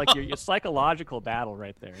them. So it's like your psychological battle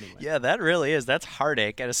right there. Anyway. Yeah, that really is. That's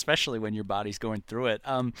heartache, and especially when your body's going through it.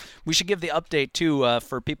 We should give the update, too,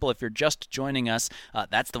 for people if you're just joining us.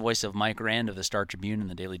 That's the voice of Mike Rand of the Star Tribune and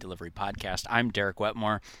the Daily Delivery Podcast. I'm Derek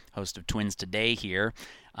Wetmore, host of Twins Today here.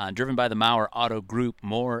 Driven by the Mauer Auto Group,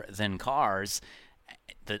 more than cars.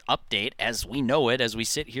 The update, as we know it, as we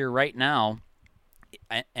sit here right now,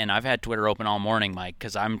 and I've had Twitter open all morning, Mike,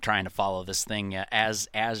 because I'm trying to follow this thing as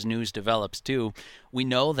news develops too. We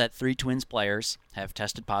know that 3 Twins players have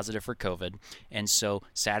tested positive for COVID, and so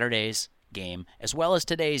Saturday's game, as well as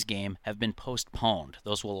today's game, have been postponed.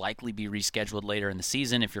 Those will likely be rescheduled later in the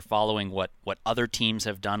season if you're following what other teams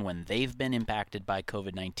have done when they've been impacted by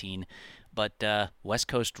COVID-19. But West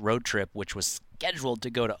Coast road trip, which was scheduled to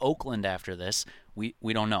go to Oakland after this, we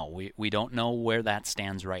don't know. We don't know where that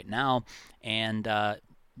stands right now. And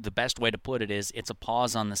the best way to put it is it's a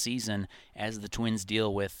pause on the season as the Twins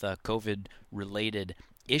deal with COVID-related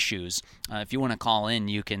issues. If you want to call in,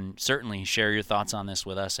 you can certainly share your thoughts on this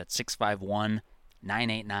with us at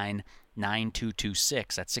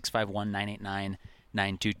 651-989-9226. That's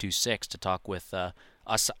 651-989-9226 to talk with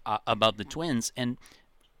us about the Twins. And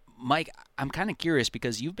Mike, I'm kind of curious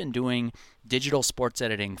because you've been doing digital sports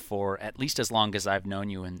editing for at least as long as I've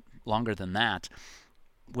known you, and longer than that.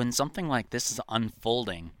 When something like this is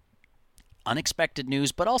unfolding, unexpected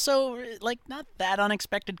news, but also like not that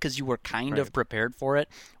unexpected because you were kind of prepared for it.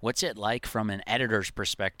 What's it like from an editor's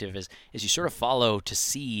perspective as you sort of follow to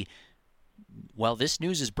see, well, this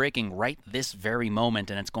news is breaking right this very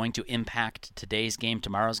moment, and it's going to impact today's game,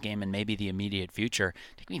 tomorrow's game, and maybe the immediate future.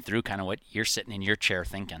 Take me through kind of what you're sitting in your chair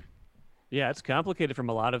thinking. Yeah, it's complicated from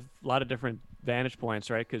a lot of different vantage points,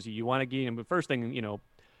 right? Because you want to get, but first thing,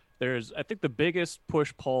 there's, I think the biggest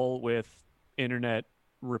push-pull with internet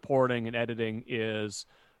reporting and editing is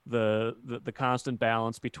the constant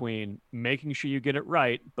balance between making sure you get it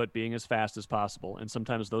right, but being as fast as possible. And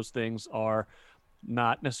sometimes those things are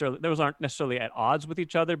not necessarily, those aren't necessarily at odds with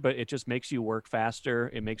each other, but it just makes you work faster.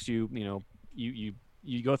 It makes you,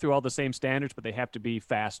 you go through all the same standards, but they have to be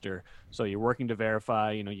faster. So you're working to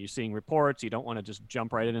verify, you're seeing reports. You don't want to just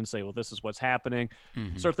jump right in and say, well, this is what's happening.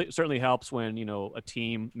 Mm-hmm. Certainly helps when, a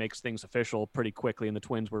team makes things official pretty quickly. And the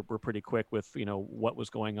Twins were pretty quick with, what was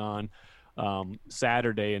going on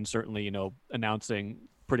Saturday, and certainly, announcing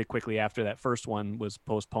pretty quickly after that first one was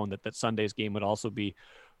postponed that Sunday's game would also be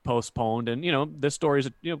postponed. And, this story is,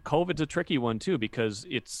 COVID's a tricky one too, because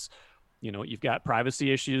it's, you've got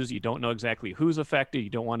privacy issues. You don't know exactly who's affected.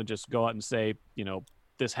 You don't want to just go out and say,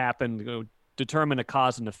 this happened, determine a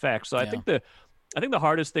cause and effect. So I think the the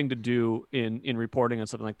hardest thing to do in reporting on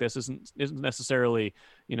something like this isn't necessarily,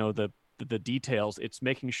 the details. It's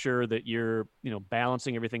making sure that you're,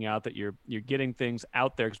 balancing everything out, that you're getting things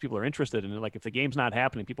out there because people are interested in it. Like if the game's not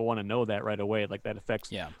happening, people want to know that right away. Like that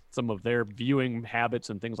affects some of their viewing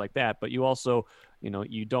habits and things like that. But you also,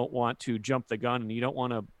 you don't want to jump the gun, and you don't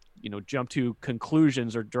want to, jump to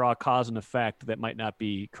conclusions or draw cause and effect that might not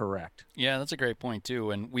be correct. Yeah, that's a great point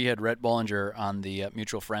too. And we had Rhett Bollinger on, the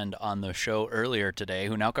mutual friend, on the show earlier today,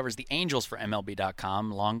 who now covers the Angels for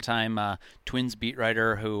MLB.com, longtime Twins beat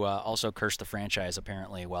writer who also cursed the franchise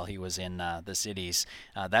apparently while he was in the cities.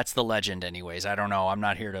 That's the legend anyways. I don't know. I'm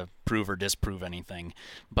not here to prove or disprove anything.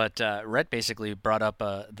 But Rhett basically brought up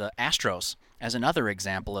the Astros as another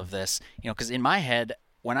example of this, because in my head,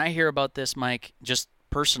 when I hear about this, Mike, just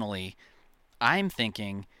personally, I'm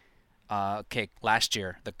thinking, last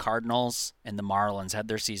year, the Cardinals and the Marlins had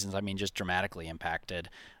their seasons, just dramatically impacted.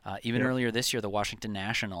 Even earlier this year, the Washington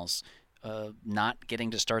Nationals not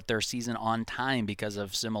getting to start their season on time because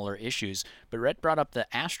of similar issues. But Rhett brought up the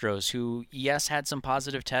Astros, who, yes, had some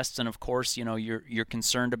positive tests, and of course, you're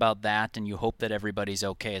concerned about that, and you hope that everybody's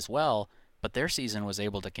okay as well. But their season was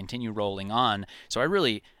able to continue rolling on. So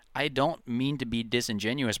I don't mean to be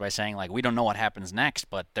disingenuous by saying, we don't know what happens next,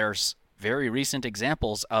 but there's very recent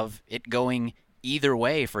examples of it going either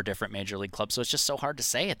way for different major league clubs. So it's just so hard to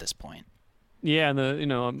say at this point. Yeah,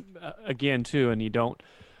 and again too, and you don't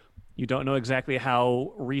know exactly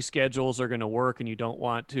how reschedules are going to work, and you don't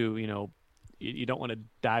want to, you don't want to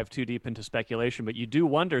dive too deep into speculation, but you do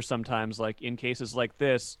wonder sometimes, like in cases like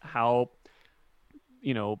this, how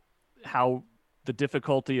the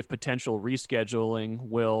difficulty of potential rescheduling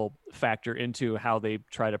will factor into how they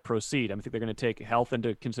try to proceed. I think they're going to take health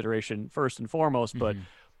into consideration first and foremost, but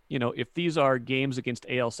if these are games against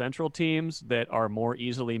AL Central teams that are more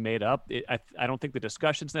easily made up, I don't think the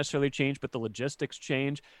discussions necessarily change, but the logistics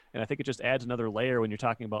change. And I think it just adds another layer when you're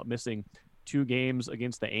talking about missing 2 games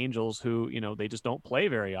against the Angels, who, they just don't play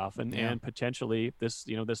very often. And potentially this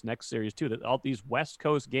next series too, that all these West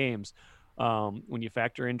Coast games, when you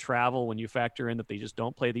factor in travel, when you factor in that they just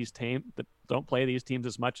don't play these teams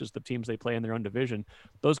as much as the teams they play in their own division,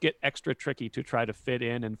 those get extra tricky to try to fit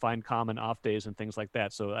in and find common off days and things like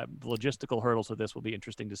that. So the logistical hurdles of this will be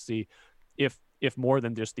interesting to see if more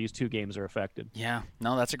than just these 2 games are affected. Yeah,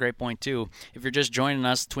 no, that's a great point too. If you're just joining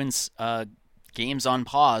us, Twins games on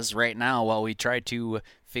pause right now while we try to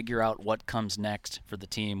figure out what comes next for the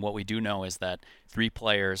team. What we do know is that 3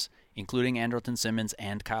 players, including Andrelton Simmons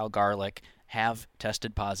and Kyle Garlick, have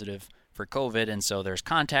tested positive for COVID, and so there's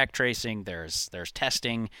contact tracing, there's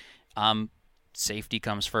testing. Safety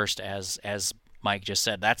comes first, as Mike just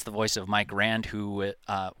said. That's the voice of Mike Rand, who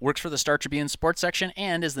works for the Star Tribune sports section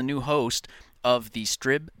and is the new host of the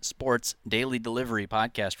Strib Sports Daily Delivery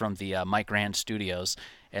podcast from the Mike Rand Studios,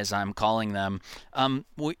 as I'm calling them.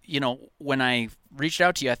 When I reached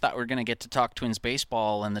out to you, I thought we were going to get to talk Twins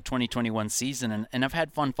baseball and the 2021 season, and I've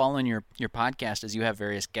had fun following your podcast as you have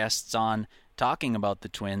various guests on talking about the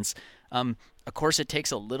Twins. Of course, it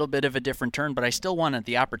takes a little bit of a different turn, but I still wanted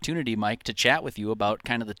the opportunity, Mike, to chat with you about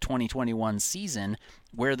kind of the 2021 season,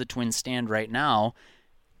 where the Twins stand right now.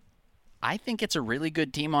 I think it's a really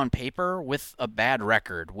good team on paper with a bad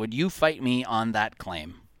record. Would you fight me on that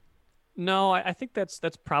claim? No, I think that's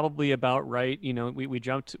probably about right. We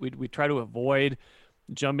try to avoid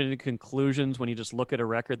jumping into conclusions when you just look at a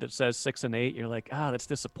record that says 6-8. You're like, that's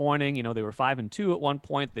disappointing. They were 5-2 at one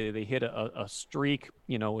point. They hit a streak,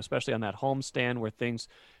 especially on that homestand where things,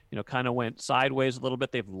 kind of went sideways a little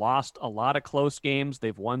bit. They've lost a lot of close games.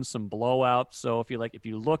 They've won some blowouts. So if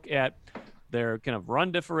you look at their kind of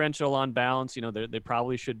run differential on balance, they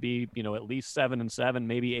probably should be, at least 7-7,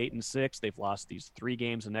 maybe 8-6. They've lost these 3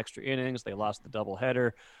 games in extra innings. They lost the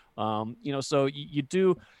doubleheader. So you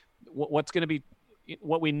do what's going to be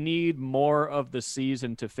what we need more of the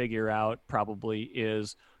season to figure out probably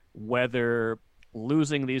is whether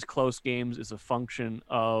losing these close games is a function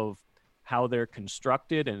of how they're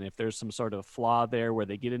constructed, and if there's some sort of flaw there where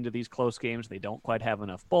they get into these close games, they don't quite have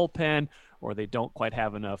enough bullpen, or they don't quite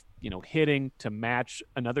have enough, hitting to match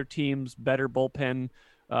another team's better bullpen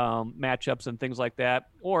matchups and things like that,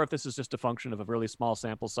 or if this is just a function of a really small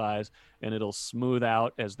sample size and it'll smooth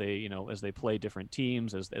out as they play different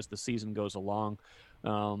teams as the season goes along.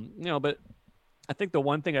 But I think the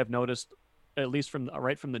one thing I've noticed at least from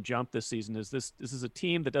right from the jump this season, is this is a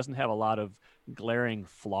team that doesn't have a lot of glaring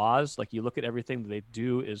flaws. Like, you look at everything that they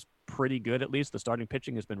do is pretty good. At least the starting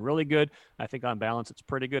pitching has been really good. I think on balance it's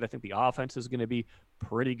pretty good. I think the offense is going to be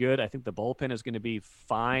pretty good. I think the bullpen is going to be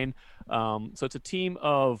fine. So it's a team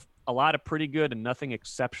of a lot of pretty good and nothing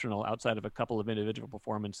exceptional outside of a couple of individual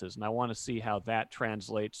performances. And I want to see how that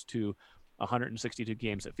translates to 162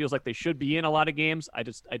 games. It feels like they should be in a lot of games. I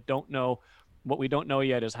don't know. What we don't know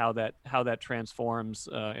yet is how that transforms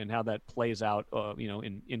and how that plays out,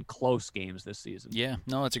 in close games this season. Yeah,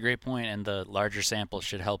 no, it's a great point, and the larger sample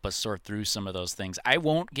should help us sort through some of those things. I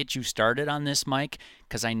won't get you started on this, Mike,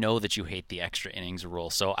 because I know that you hate the extra innings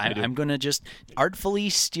rule. So I'm going to just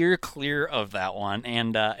artfully steer clear of that one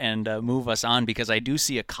and move us on, because I do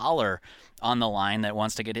see a caller on the line that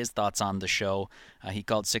wants to get his thoughts on the show. He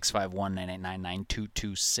called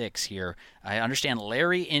 651-989-9226 here. I understand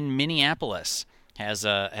Larry in Minneapolis has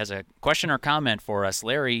a question or comment for us.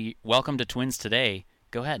 Larry, welcome to Twins Today.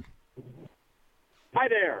 Go ahead. Hi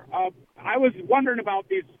there. I was wondering about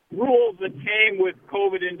these rules that came with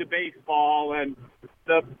COVID into baseball, and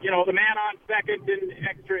the man on second in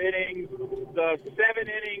extra innings, the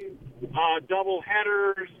 7-inning double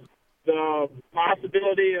headers, the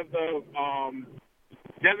possibility of the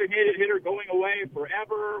designated hitter going away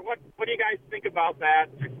forever. What do you guys think about that?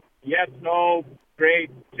 Yes, no, great,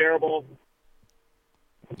 terrible?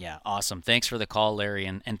 Yeah, awesome. Thanks for the call, Larry,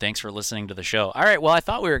 and thanks for listening to the show. All right, well, I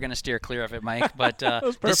thought we were going to steer clear of it, Mike, but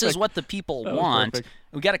this is what the people want.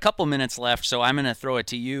 We got a couple minutes left, so I'm going to throw it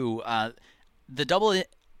to you.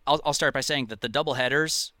 I'll start by saying that the double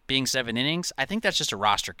headers being 7 innings, I think that's just a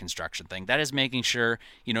roster construction thing. That is making sure,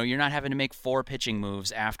 you're not having to make 4 pitching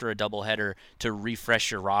moves after a doubleheader to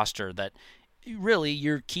refresh your roster, that really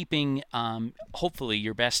you're keeping, hopefully,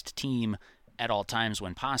 your best team at all times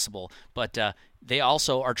when possible. But they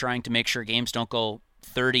also are trying to make sure games don't go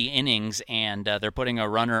 30 innings and they're putting a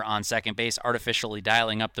runner on second base, artificially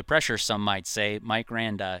dialing up the pressure, some might say. Mike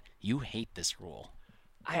Rand, you hate this rule.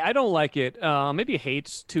 I don't like it. Maybe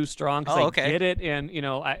hate's too strong, because okay. I get it. And,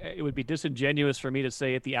 it would be disingenuous for me to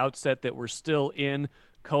say at the outset that we're still in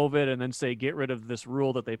COVID and then say get rid of this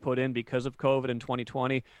rule that they put in because of COVID in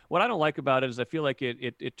 2020. What I don't like about it is I feel like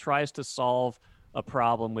it tries to solve a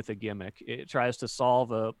problem with a gimmick. It tries to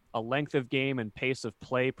solve a length of game and pace of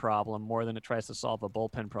play problem more than it tries to solve a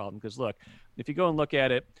bullpen problem. Because, look, if you go and look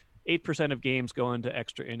at it, 8% of games go into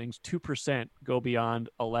extra innings, 2% go beyond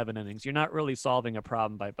 11 innings. You're not really solving a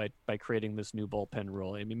problem by creating this new bullpen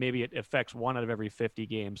rule. I mean, maybe it affects 1 out of every 50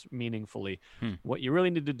 games meaningfully. What you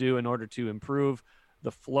really need to do in order to improve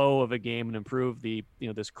the flow of a game and improve the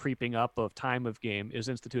this creeping up of time of game is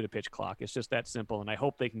institute a pitch clock. It's just that simple, and I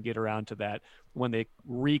hope they can get around to that when they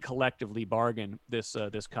collectively bargain this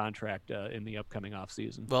contract in the upcoming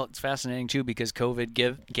offseason. Well, it's fascinating too, because COVID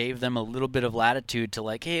gave them a little bit of latitude to,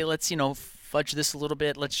 like, hey, let's fudge this a little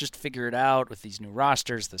bit. Let's just figure it out with these new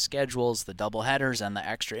rosters, the schedules, the doubleheaders, and the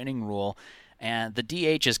extra inning rule. And the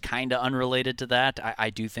DH is kind of unrelated to that. I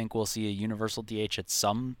do think we'll see a universal DH at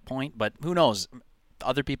some point, but who knows?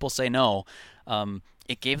 Other people say no.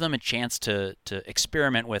 It gave them a chance to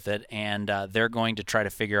experiment with it, and they're going to try to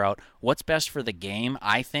figure out what's best for the game,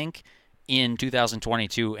 I think, in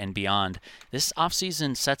 2022 and beyond. This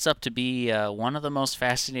offseason sets up to be one of the most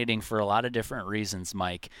fascinating for a lot of different reasons,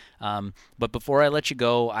 Mike. But before I let you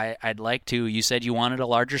go, I'd like to, you said you wanted a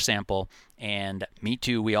larger sample, and me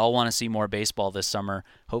too. We all want to see more baseball this summer,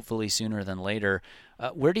 hopefully sooner than later.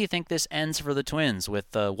 Where do you think this ends for the Twins, with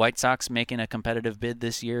the White Sox making a competitive bid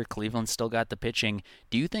this year? Cleveland still got the pitching.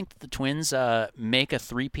 Do you think that the Twins make a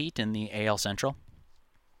three-peat in the AL Central?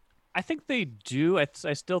 I think they do.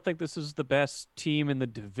 I still think this is the best team in the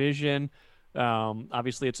division.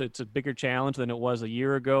 Obviously, it's a bigger challenge than it was a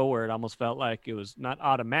year ago, where it almost felt like it was not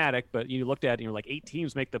automatic, but you looked at it and you're like, 8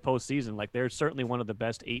 teams make the postseason. Like, they're certainly one of the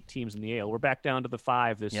best 8 teams in the AL. We're back down to the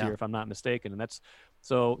 5 this year, if I'm not mistaken. And that's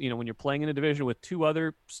so, when you're playing in a division with 2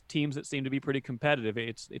 other teams that seem to be pretty competitive,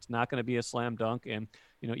 it's not going to be a slam dunk. And,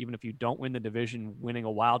 even if you don't win the division, winning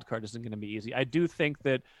a wild card isn't going to be easy. I do think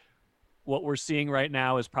that what we're seeing right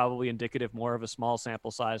now is probably indicative more of a small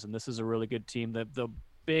sample size, and this is a really good team. The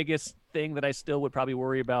biggest thing that I still would probably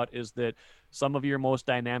worry about is that some of your most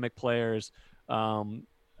dynamic players,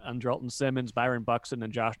 Andrelton Simmons, Byron Buxton,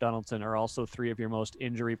 and Josh Donaldson, are also 3 of your most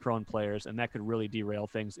injury-prone players, and that could really derail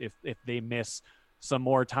things if they miss some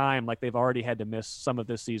more time, like they've already had to miss some of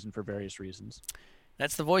this season for various reasons.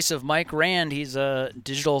 That's the voice of Mike Rand. He's a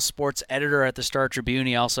digital sports editor at the Star-Tribune.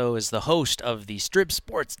 He also is the host of the Strib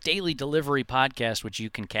Sports Daily Delivery podcast, which you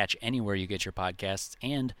can catch anywhere you get your podcasts,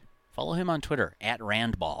 and follow him on Twitter,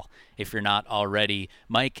 @Randball, if you're not already.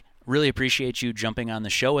 Mike, Really appreciate you jumping on the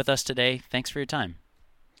show with us today. Thanks for your time.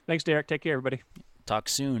 Thanks, Derek. Take care, everybody. Talk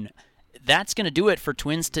soon. That's going to do it for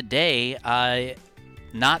Twins Today.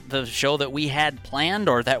 Not the show that we had planned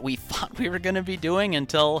or that we thought we were going to be doing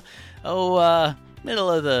until,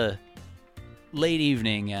 middle of the late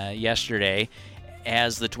evening yesterday,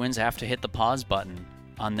 as the Twins have to hit the pause button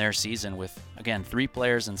on their season with, again, 3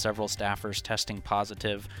 players and several staffers testing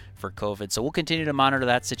positive for COVID. So we'll continue to monitor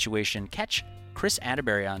that situation. Catch Chris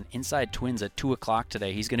Atterbury on Inside Twins at 2 o'clock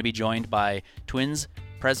today. He's going to be joined by Twins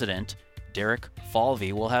president Derek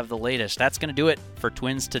Falvey. We'll have the latest. That's going to do it for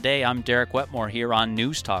Twins Today. I'm Derek Wetmore here on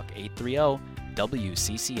News Talk 830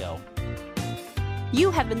 WCCO. You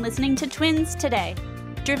have been listening to Twins Today,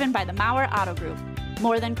 driven by the Mauer Auto Group.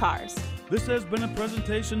 More than cars. This has been a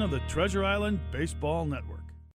presentation of the Treasure Island Baseball Network.